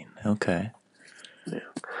 Interesting. Okay. Yeah.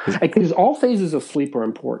 Because all phases of sleep are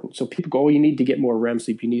important. So people go, you need to get more REM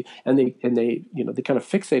sleep. You need, and they kind of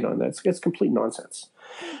fixate on that. It's complete nonsense.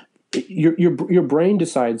 Your brain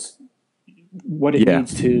decides what it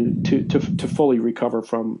needs to fully recover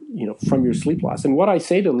from your sleep loss. And what I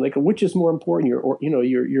say to them, like, which is more important,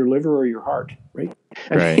 your liver or your heart, right?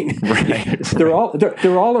 Right. They're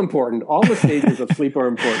all important. All the stages of sleep are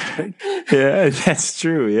important. Right? Yeah, that's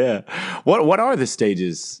true. Yeah. What are the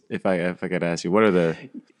stages? If I could ask you, what are the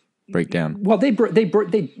breakdown? Well, they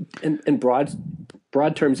in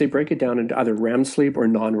broad terms, they break it down into either REM sleep or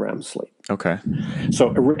non-REM sleep. Okay.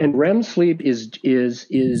 So, and REM sleep is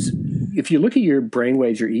if you look at your brain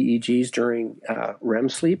waves, your EEGs during REM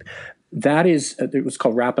sleep, that is it was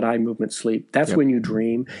called rapid eye movement sleep. That's when you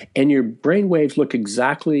dream, and your brain waves look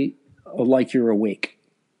exactly like you're awake.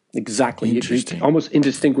 Exactly. It's almost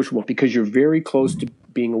indistinguishable because you're very close to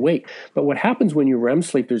being awake. But what happens when you REM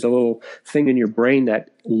sleep, there's a little thing in your brain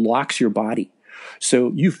that locks your body.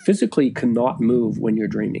 So you physically cannot move when you're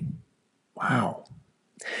dreaming. Wow.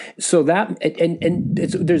 So that,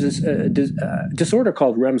 there's this disorder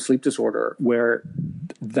called REM sleep disorder where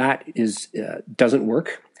that doesn't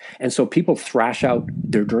work. And so people thrash out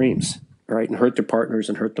their dreams, right, and hurt their partners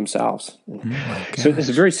and hurt themselves. So it's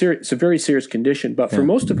a very serious condition. But for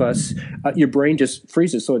most of us, your brain just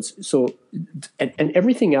freezes. And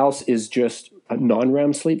everything else is just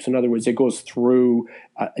non-REM sleep. So in other words, it goes through.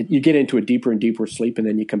 You get into a deeper and deeper sleep, and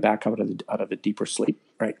then you come back out of a deeper sleep,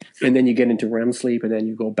 right? And then you get into REM sleep, and then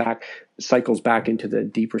you go back, cycles back into the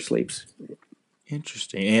deeper sleeps.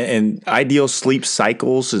 Interesting. And ideal sleep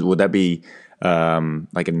cycles, would that be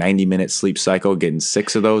like a 90-minute sleep cycle, getting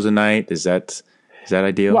 6 of those a night? Is that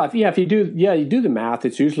ideal? Well, if you do the math,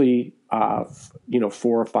 it's usually 4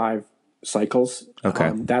 or 5 cycles.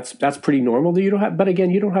 Okay. That's pretty normal that you don't have, but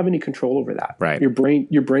again, you don't have any control over that. Right. Your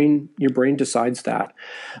brain decides that.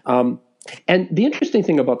 And the interesting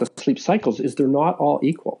thing about the sleep cycles is they're not all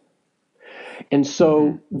equal. And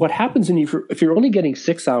so what happens if you're only getting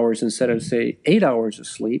 6 hours instead of, say, 8 hours of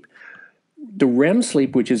sleep, the REM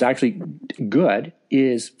sleep, which is actually good,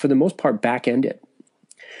 is for the most part back-ended.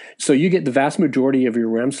 So you get the vast majority of your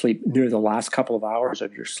REM sleep near the last couple of hours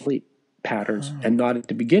of your sleep patterns and not at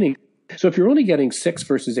the beginning. So if you're only getting 6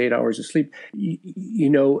 versus 8 hours of sleep,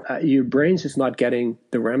 your brain's just not getting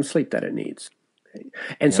the REM sleep that it needs. Right?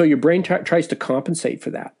 And so your brain tries to compensate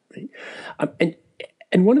for that. Right?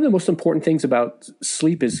 And one of the most important things about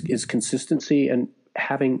sleep is consistency and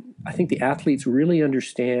having, I think the athletes really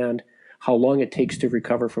understand how long it takes to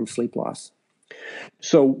recover from sleep loss.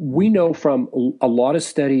 So we know from a lot of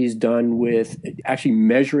studies done with actually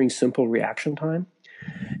measuring simple reaction time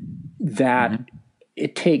that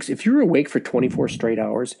it takes, if you're awake for 24 straight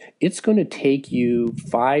hours, it's going to take you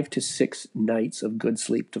 5 to 6 nights of good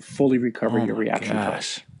sleep to fully recover your reaction time.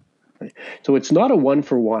 Right? So it's not a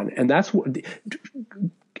 1-for-1. And that's what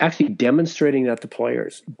actually demonstrating that to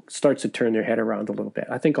players starts to turn their head around a little bit.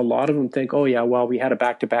 I think a lot of them think, oh yeah, well, we had a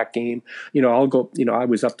back-to-back game. I'll go, I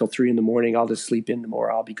was up till 3 a.m. I'll just sleep in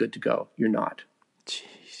tomorrow. I'll be good to go. You're not.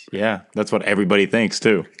 Jeez. Yeah. That's what everybody thinks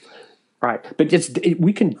too. Right. But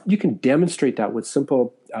you can demonstrate that with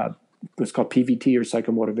simple, what's called PVT or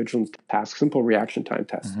psychomotor vigilance tasks, simple reaction time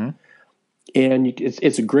tests. And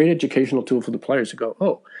it's a great educational tool for the players to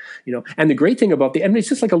go, and the great thing about it's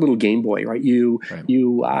just like a little Game Boy, right?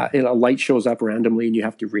 A light shows up randomly and you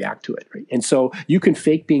have to react to it, right? And so you can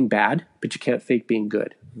fake being bad, but you can't fake being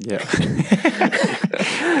good. Yeah.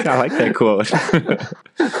 I like that quote.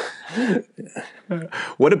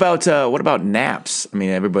 What about naps? I mean,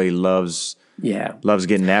 everybody loves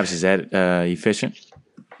getting naps. Is that efficient?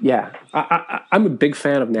 Yeah, I'm a big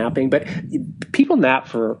fan of napping, but people nap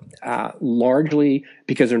for largely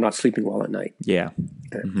because they're not sleeping well at night. Yeah.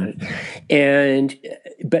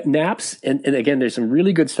 But naps, and again, there's some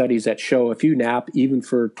really good studies that show if you nap even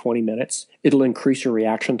for 20 minutes, it'll increase your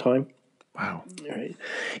reaction time. Wow. Right.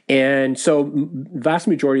 And so vast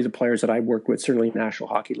majority of the players that I work with, certainly in the National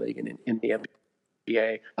Hockey League and in the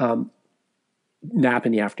NBA, nap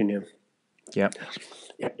in the afternoon. Yep.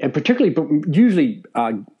 And particularly, but usually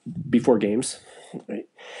before games, right?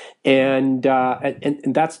 And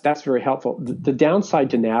that's very helpful. The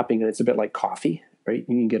downside to napping, and it's a bit like coffee, right?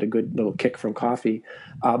 You can get a good little kick from coffee,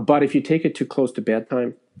 but if you take it too close to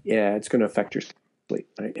bedtime, it's going to affect your sleep,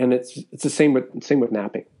 right? And it's the same with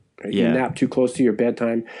napping. Right? Yeah. You nap too close to your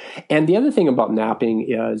bedtime, and the other thing about napping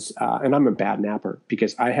is, and I'm a bad napper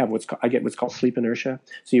because I get what's called sleep inertia.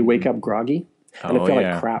 So you wake up groggy. And I feel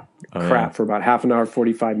like crap for about half an hour,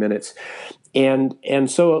 45 minutes. And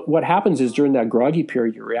so what happens is during that groggy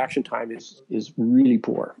period, your reaction time is really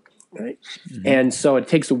poor, right? And so it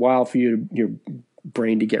takes a while for your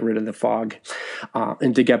brain to get rid of the fog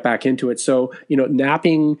and to get back into it. So,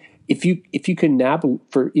 napping, if you can nap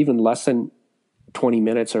for even less than 20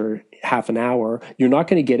 minutes or half an hour, you're not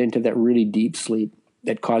going to get into that really deep sleep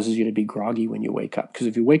that causes you to be groggy when you wake up. Because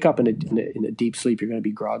if you wake up in a deep sleep, you're going to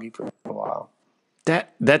be groggy for a while.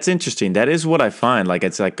 That's interesting. That is what I find. Like,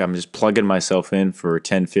 it's like I'm just plugging myself in for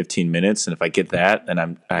 10, 15 minutes. And if I get that,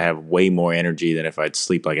 then I have way more energy than if I'd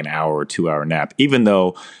sleep like an hour or 2 hour nap, even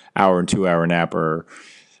though hour and 2 hour nap are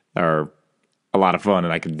a lot of fun.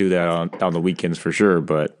 And I can do that on the weekends for sure.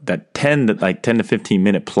 But that 10 to 15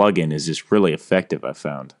 minute plug in is just really effective, I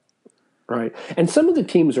found. Right. And some of the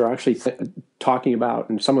teams are actually talking about,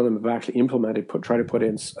 and some of them have actually implemented, try to put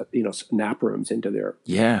in, nap rooms into their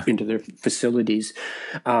facilities.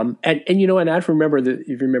 And I'd remember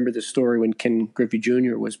you remember the story when Ken Griffey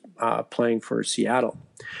Jr. was playing for Seattle.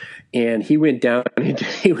 And he went out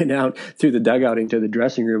through the dugout into the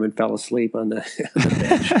dressing room and fell asleep on the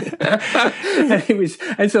bench.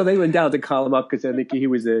 and so they went down to call him up because I think he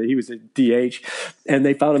was a DH, and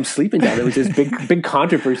they found him sleeping down. There was this big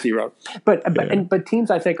controversy around. But teams,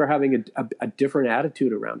 I think, are having a different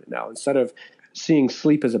attitude around it now. Instead of seeing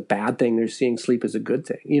sleep as a bad thing, they're seeing sleep as a good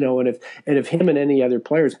thing. And if him and any other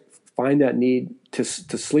players find that need to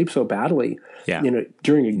sleep so badly,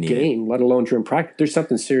 during a game, let alone during practice, there's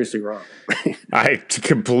something seriously wrong. I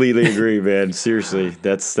completely agree, man. Seriously,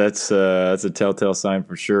 that's a telltale sign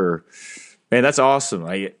for sure. Man, that's awesome.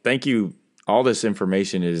 Thank you. All this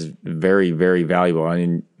information is very, very valuable. I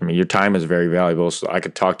mean, your time is very valuable, so I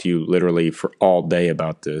could talk to you literally for all day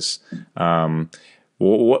about this.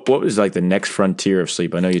 What was like the next frontier of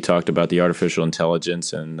sleep? I know you talked about the artificial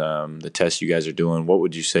intelligence and the tests you guys are doing. What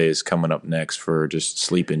would you say is coming up next for just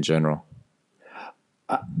sleep in general?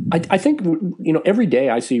 I think every day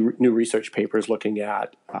I see new research papers looking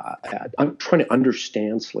at I'm trying to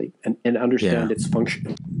understand sleep and understand its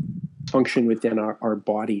function. function within our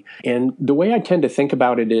body. And the way I tend to think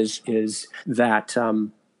about it is that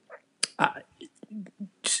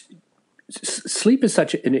sleep is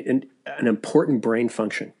such an important brain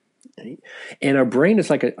function. Right? And our brain is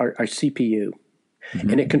like our CPU.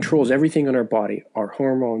 And it controls everything in our body, our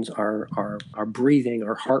hormones, our breathing,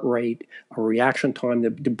 our heart rate, our reaction time.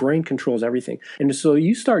 The brain controls everything. And so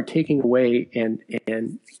you start taking away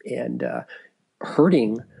and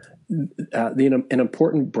hurting an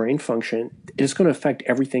important brain function, it's going to affect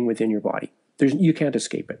everything within your body. You can't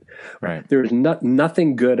escape it. Right. There's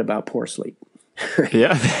nothing good about poor sleep.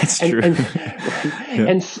 Yeah, that's true.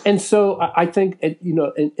 And so I think,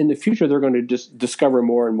 in the future, they're going to just discover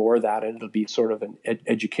more and more of that, and it'll be sort of an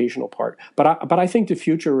educational part. But I think the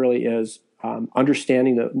future really is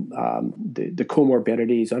understanding the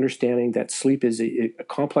comorbidities, understanding that sleep is a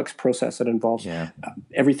complex process that involves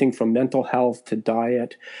everything from mental health to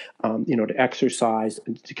diet, to exercise,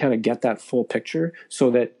 to kind of get that full picture so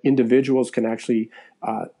that individuals can actually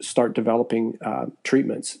start developing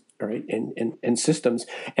treatments. Right, and systems.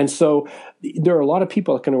 And so there are a lot of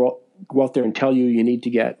people that can go out there and tell you need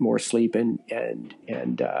to get more sleep and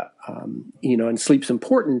sleep's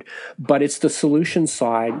important, but it's the solution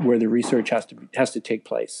side where the research has to take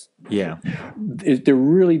place. Yeah. They're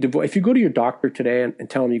really devoid. If you go to your doctor today and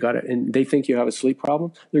tell them you got it and they think you have a sleep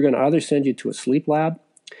problem, they're going to either send you to a sleep lab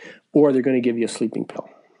or they're going to give you a sleeping pill.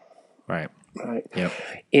 Right. Right. Yep.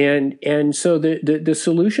 And so the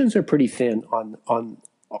solutions are pretty thin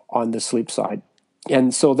on the sleep side,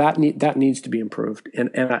 and so that needs to be improved, and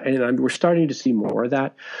we're starting to see more of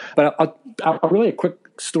that. But I'll really a quick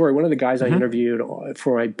story. One of the guys I interviewed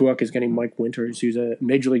for my book is getting Mike Winters, who's a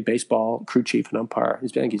Major League Baseball crew chief and umpire. I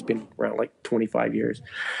think he's been around like 25 years,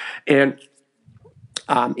 and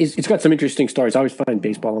it's got some interesting stories. I always find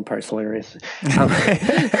baseball umpires hilarious.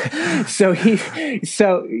 So he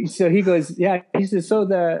goes, yeah. He says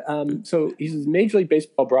he says Major League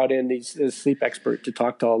Baseball brought in this sleep expert to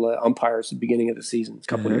talk to all the umpires at the beginning of the season a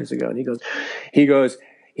couple of years ago, and he writes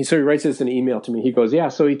this in an email to me. He goes, yeah.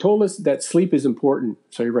 So he told us that sleep is important.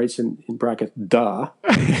 So he writes in brackets, duh.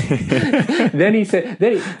 Then he says,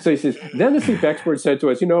 then the sleep expert said to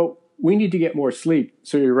us, we need to get more sleep.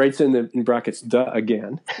 So he writes in brackets, duh,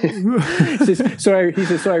 again. So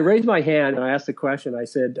I raised my hand and I asked the question. I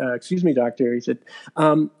said, excuse me, doctor. He said,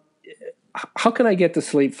 how can I get to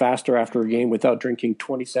sleep faster after a game without drinking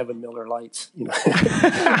 27 Miller Lights?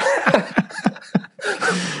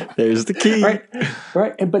 There's the key.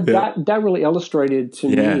 Right. But that really illustrated to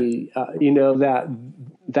me,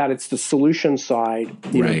 that it's the solution side,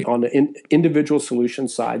 on the individual solution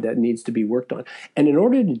side that needs to be worked on. And in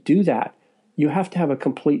order to do that, you have to have a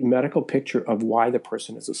complete medical picture of why the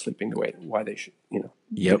person is sleeping why they should, in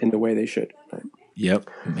the way they should. Right? Yep,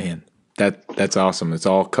 man. That's awesome. It's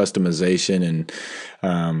all customization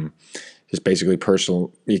and just basically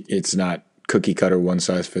personal. It's not cookie cutter, one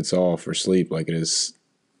size fits all for sleep like it is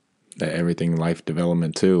everything life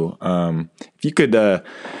development too. If you could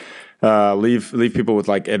leave people with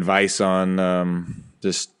like advice on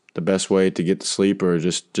just the best way to get to sleep, or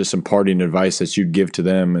just some parting advice that you'd give to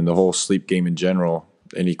them and the whole sleep game in general,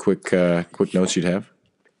 any quick notes you'd have?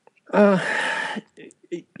 I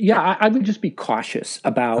would just be cautious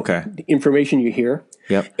about the information you hear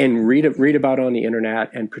and read about on the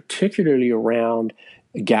internet, and particularly around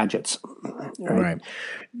gadgets. Right?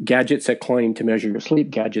 Gadgets that claim to measure your sleep,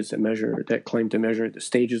 gadgets that claim to measure the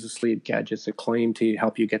stages of sleep, gadgets that claim to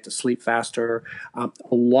help you get to sleep faster. A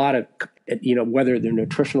lot of, whether they're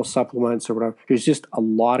nutritional supplements or whatever, there's just a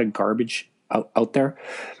lot of garbage out there.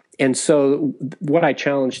 And so what I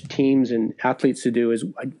challenge teams and athletes to do is,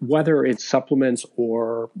 whether it's supplements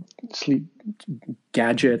or sleep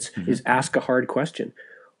gadgets, is ask a hard question.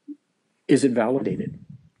 Is it validated?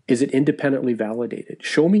 Is it independently validated?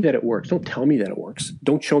 Show me that it works. Don't tell me that it works.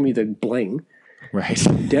 Don't show me the bling. Right.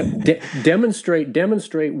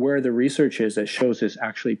 Demonstrate where the research is that shows this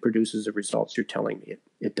actually produces the results you're telling me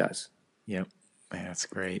it does. Yep. Man, that's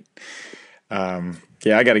great. I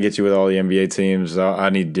got to get you with all the NBA teams. I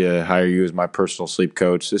need to hire you as my personal sleep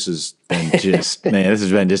coach. This has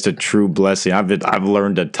been just a true blessing. I've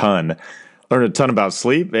learned a ton. About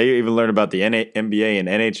sleep. I even learned about the NBA and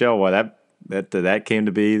NHL. Why that came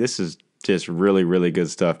to be. This is just really, really good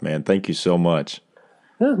stuff, man. Thank you so much.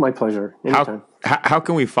 Yeah, my pleasure. Anytime. How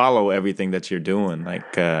can we follow everything that you're doing?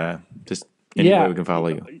 Like, just any way we can follow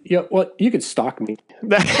you. Yeah, well, you could stalk me.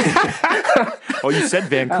 Oh, you said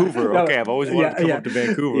Vancouver. Okay, I've always wanted to come up to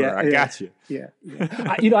Vancouver. I got you. Yeah.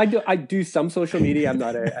 I do some social media. I'm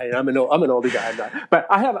an older guy. But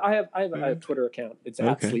I have a Twitter account. It's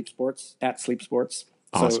at Sleep Sports.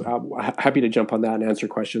 So happy to jump on that and answer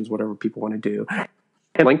questions, whatever people want to do.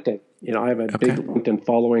 And LinkedIn, I have a big LinkedIn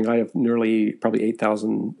following. I have probably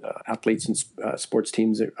 8,000 athletes and sports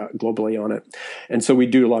teams globally on it. And so we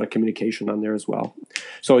do a lot of communication on there as well.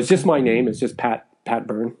 So it's just my name. It's just Pat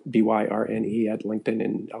Byrne, Byrne at LinkedIn.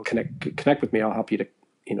 And I'll connect with me. I'll help you to,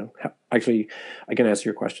 actually, I can answer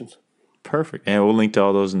your questions. Perfect. And we'll link to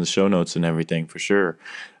all those in the show notes and everything for sure.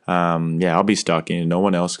 I'll be stalking. No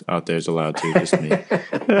one else out there is allowed to, just me.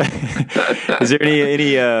 Is there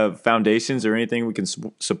any foundations or anything we can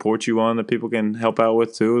support you on that people can help out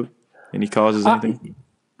with too? Any causes, anything?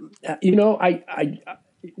 I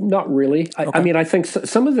not really. Okay. I mean, I think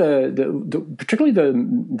some of the particularly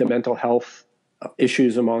the mental health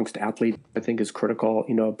issues amongst athletes, I think, is critical.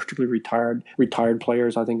 Particularly retired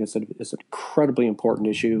players. I think it's an incredibly important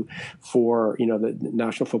issue for the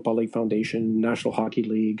National Football League Foundation, National Hockey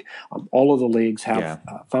League. All of the leagues have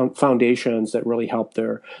foundations that really help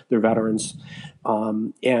their veterans,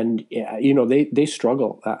 and they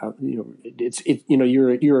struggle.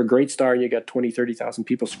 You're a great star and you got 20,000-30,000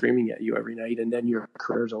 people screaming at you every night, and then your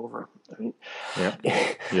career's over. Right?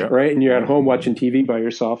 Yeah. Right, and you're at home watching TV by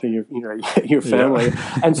yourself and your family,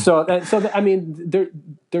 and so I mean,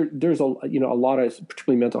 there's a lot of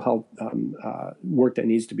particularly mental health work that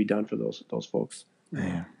needs to be done for those folks.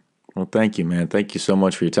 Yeah. Well, thank you, man. Thank you so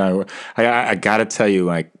much for your time. I got to tell you,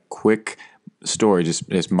 like, quick story.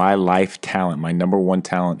 Just my life talent, my number one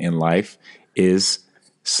talent in life is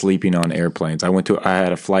sleeping on airplanes. I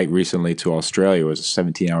had a flight recently to Australia. It was a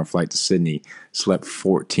 17-hour flight to Sydney. Slept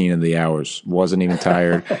 14 of the hours. Wasn't even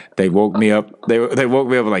tired. They woke me up. They woke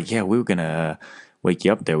me up like, yeah, we were gonna wake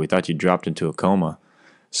you up there. We thought you dropped into a coma.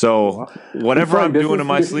 So whatever I'm doing in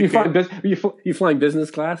my sleep, you flying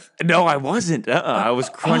business class? No, I wasn't. I was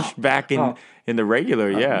crunched back in the regular.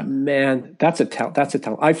 Yeah, man, that's a tell.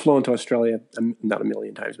 I've flown to Australia not a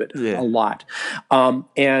million times, but a lot.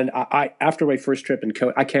 And I after my first trip in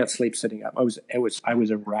COVID, I can't sleep sitting up. I was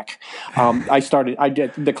a wreck.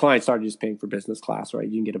 The client started just paying for business class. Right,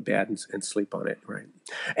 you can get a bed and sleep on it. Right,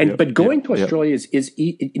 but going to Australia is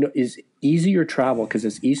easier travel because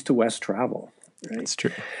it's east to west travel. Right? That's true.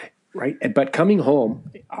 Right. But coming home,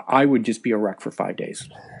 I would just be a wreck for 5 days.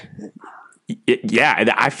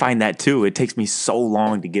 Yeah, I find that too. It takes me so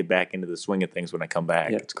long to get back into the swing of things when I come back.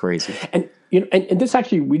 Yeah. It's crazy. And and this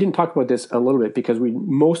actually, we didn't talk about this a little bit because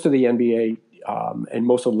most of the NBA and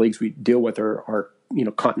most of the leagues we deal with are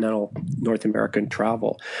continental North American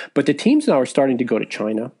travel. But the teams now are starting to go to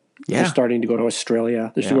China. Yeah. They're starting to go to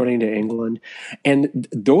Australia. They're starting to England. And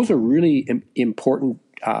those are really important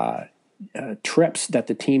trips that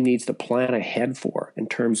the team needs to plan ahead for in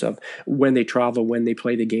terms of when they travel, when they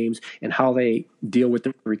play the games, and how they deal with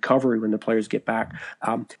the recovery when the players get back.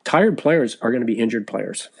 Tired players are going to be injured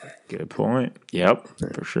players. Good point. Yep,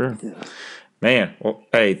 for sure. Yeah. Man, well,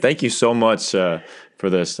 hey, thank you so much for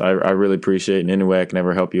this. I really appreciate it. In any way I can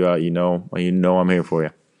ever help you out, you know I'm here for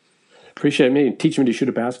you. Appreciate me. Teach me to shoot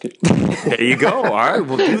a basket. There you go. All right,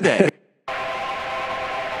 we'll do that.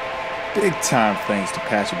 Big time thanks to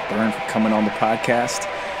Patrick Byrne for coming on the podcast.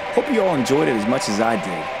 Hope you all enjoyed it as much as I did.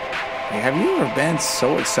 Hey, have you ever been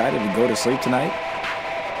so excited to go to sleep tonight?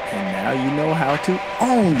 And now you know how to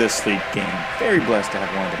own the sleep game. Very blessed to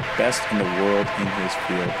have one of the best in the world in his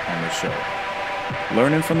field on the show.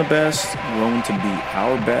 Learning from the best, growing to be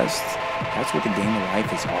our best, that's what the game of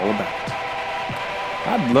life is all about.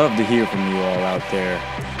 I'd love to hear from you all out there.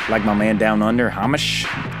 Like my man down under, Hamish,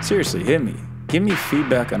 seriously, hit me. Give me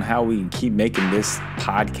feedback on how we can keep making this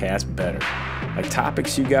podcast better. Like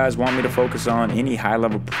topics you guys want me to focus on, any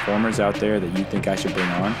high-level performers out there that you think I should bring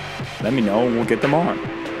on, let me know and we'll get them on.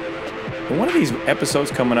 But one of these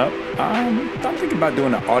episodes coming up, I'm thinking about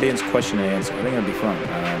doing an audience question and answer. I think that'd be fun.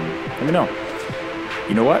 Let me know.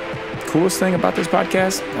 You know what? The coolest thing about this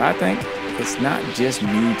podcast, I think, it's not just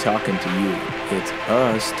me talking to you. It's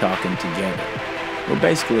us talking together. We're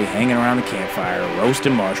basically hanging around the campfire,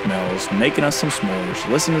 roasting marshmallows, making us some s'mores,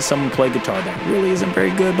 listening to someone play guitar that really isn't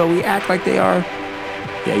very good, but we act like they are.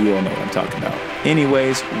 Yeah, you all know what I'm talking about.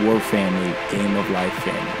 Anyways, we're family. Game of life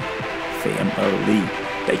family.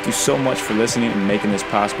 Thank you so much for listening and making this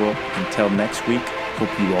possible. Until next week,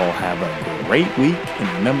 hope you all have a great week.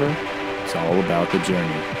 And remember, it's all about the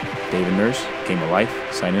journey. David Nurse, Game of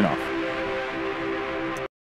Life, signing off.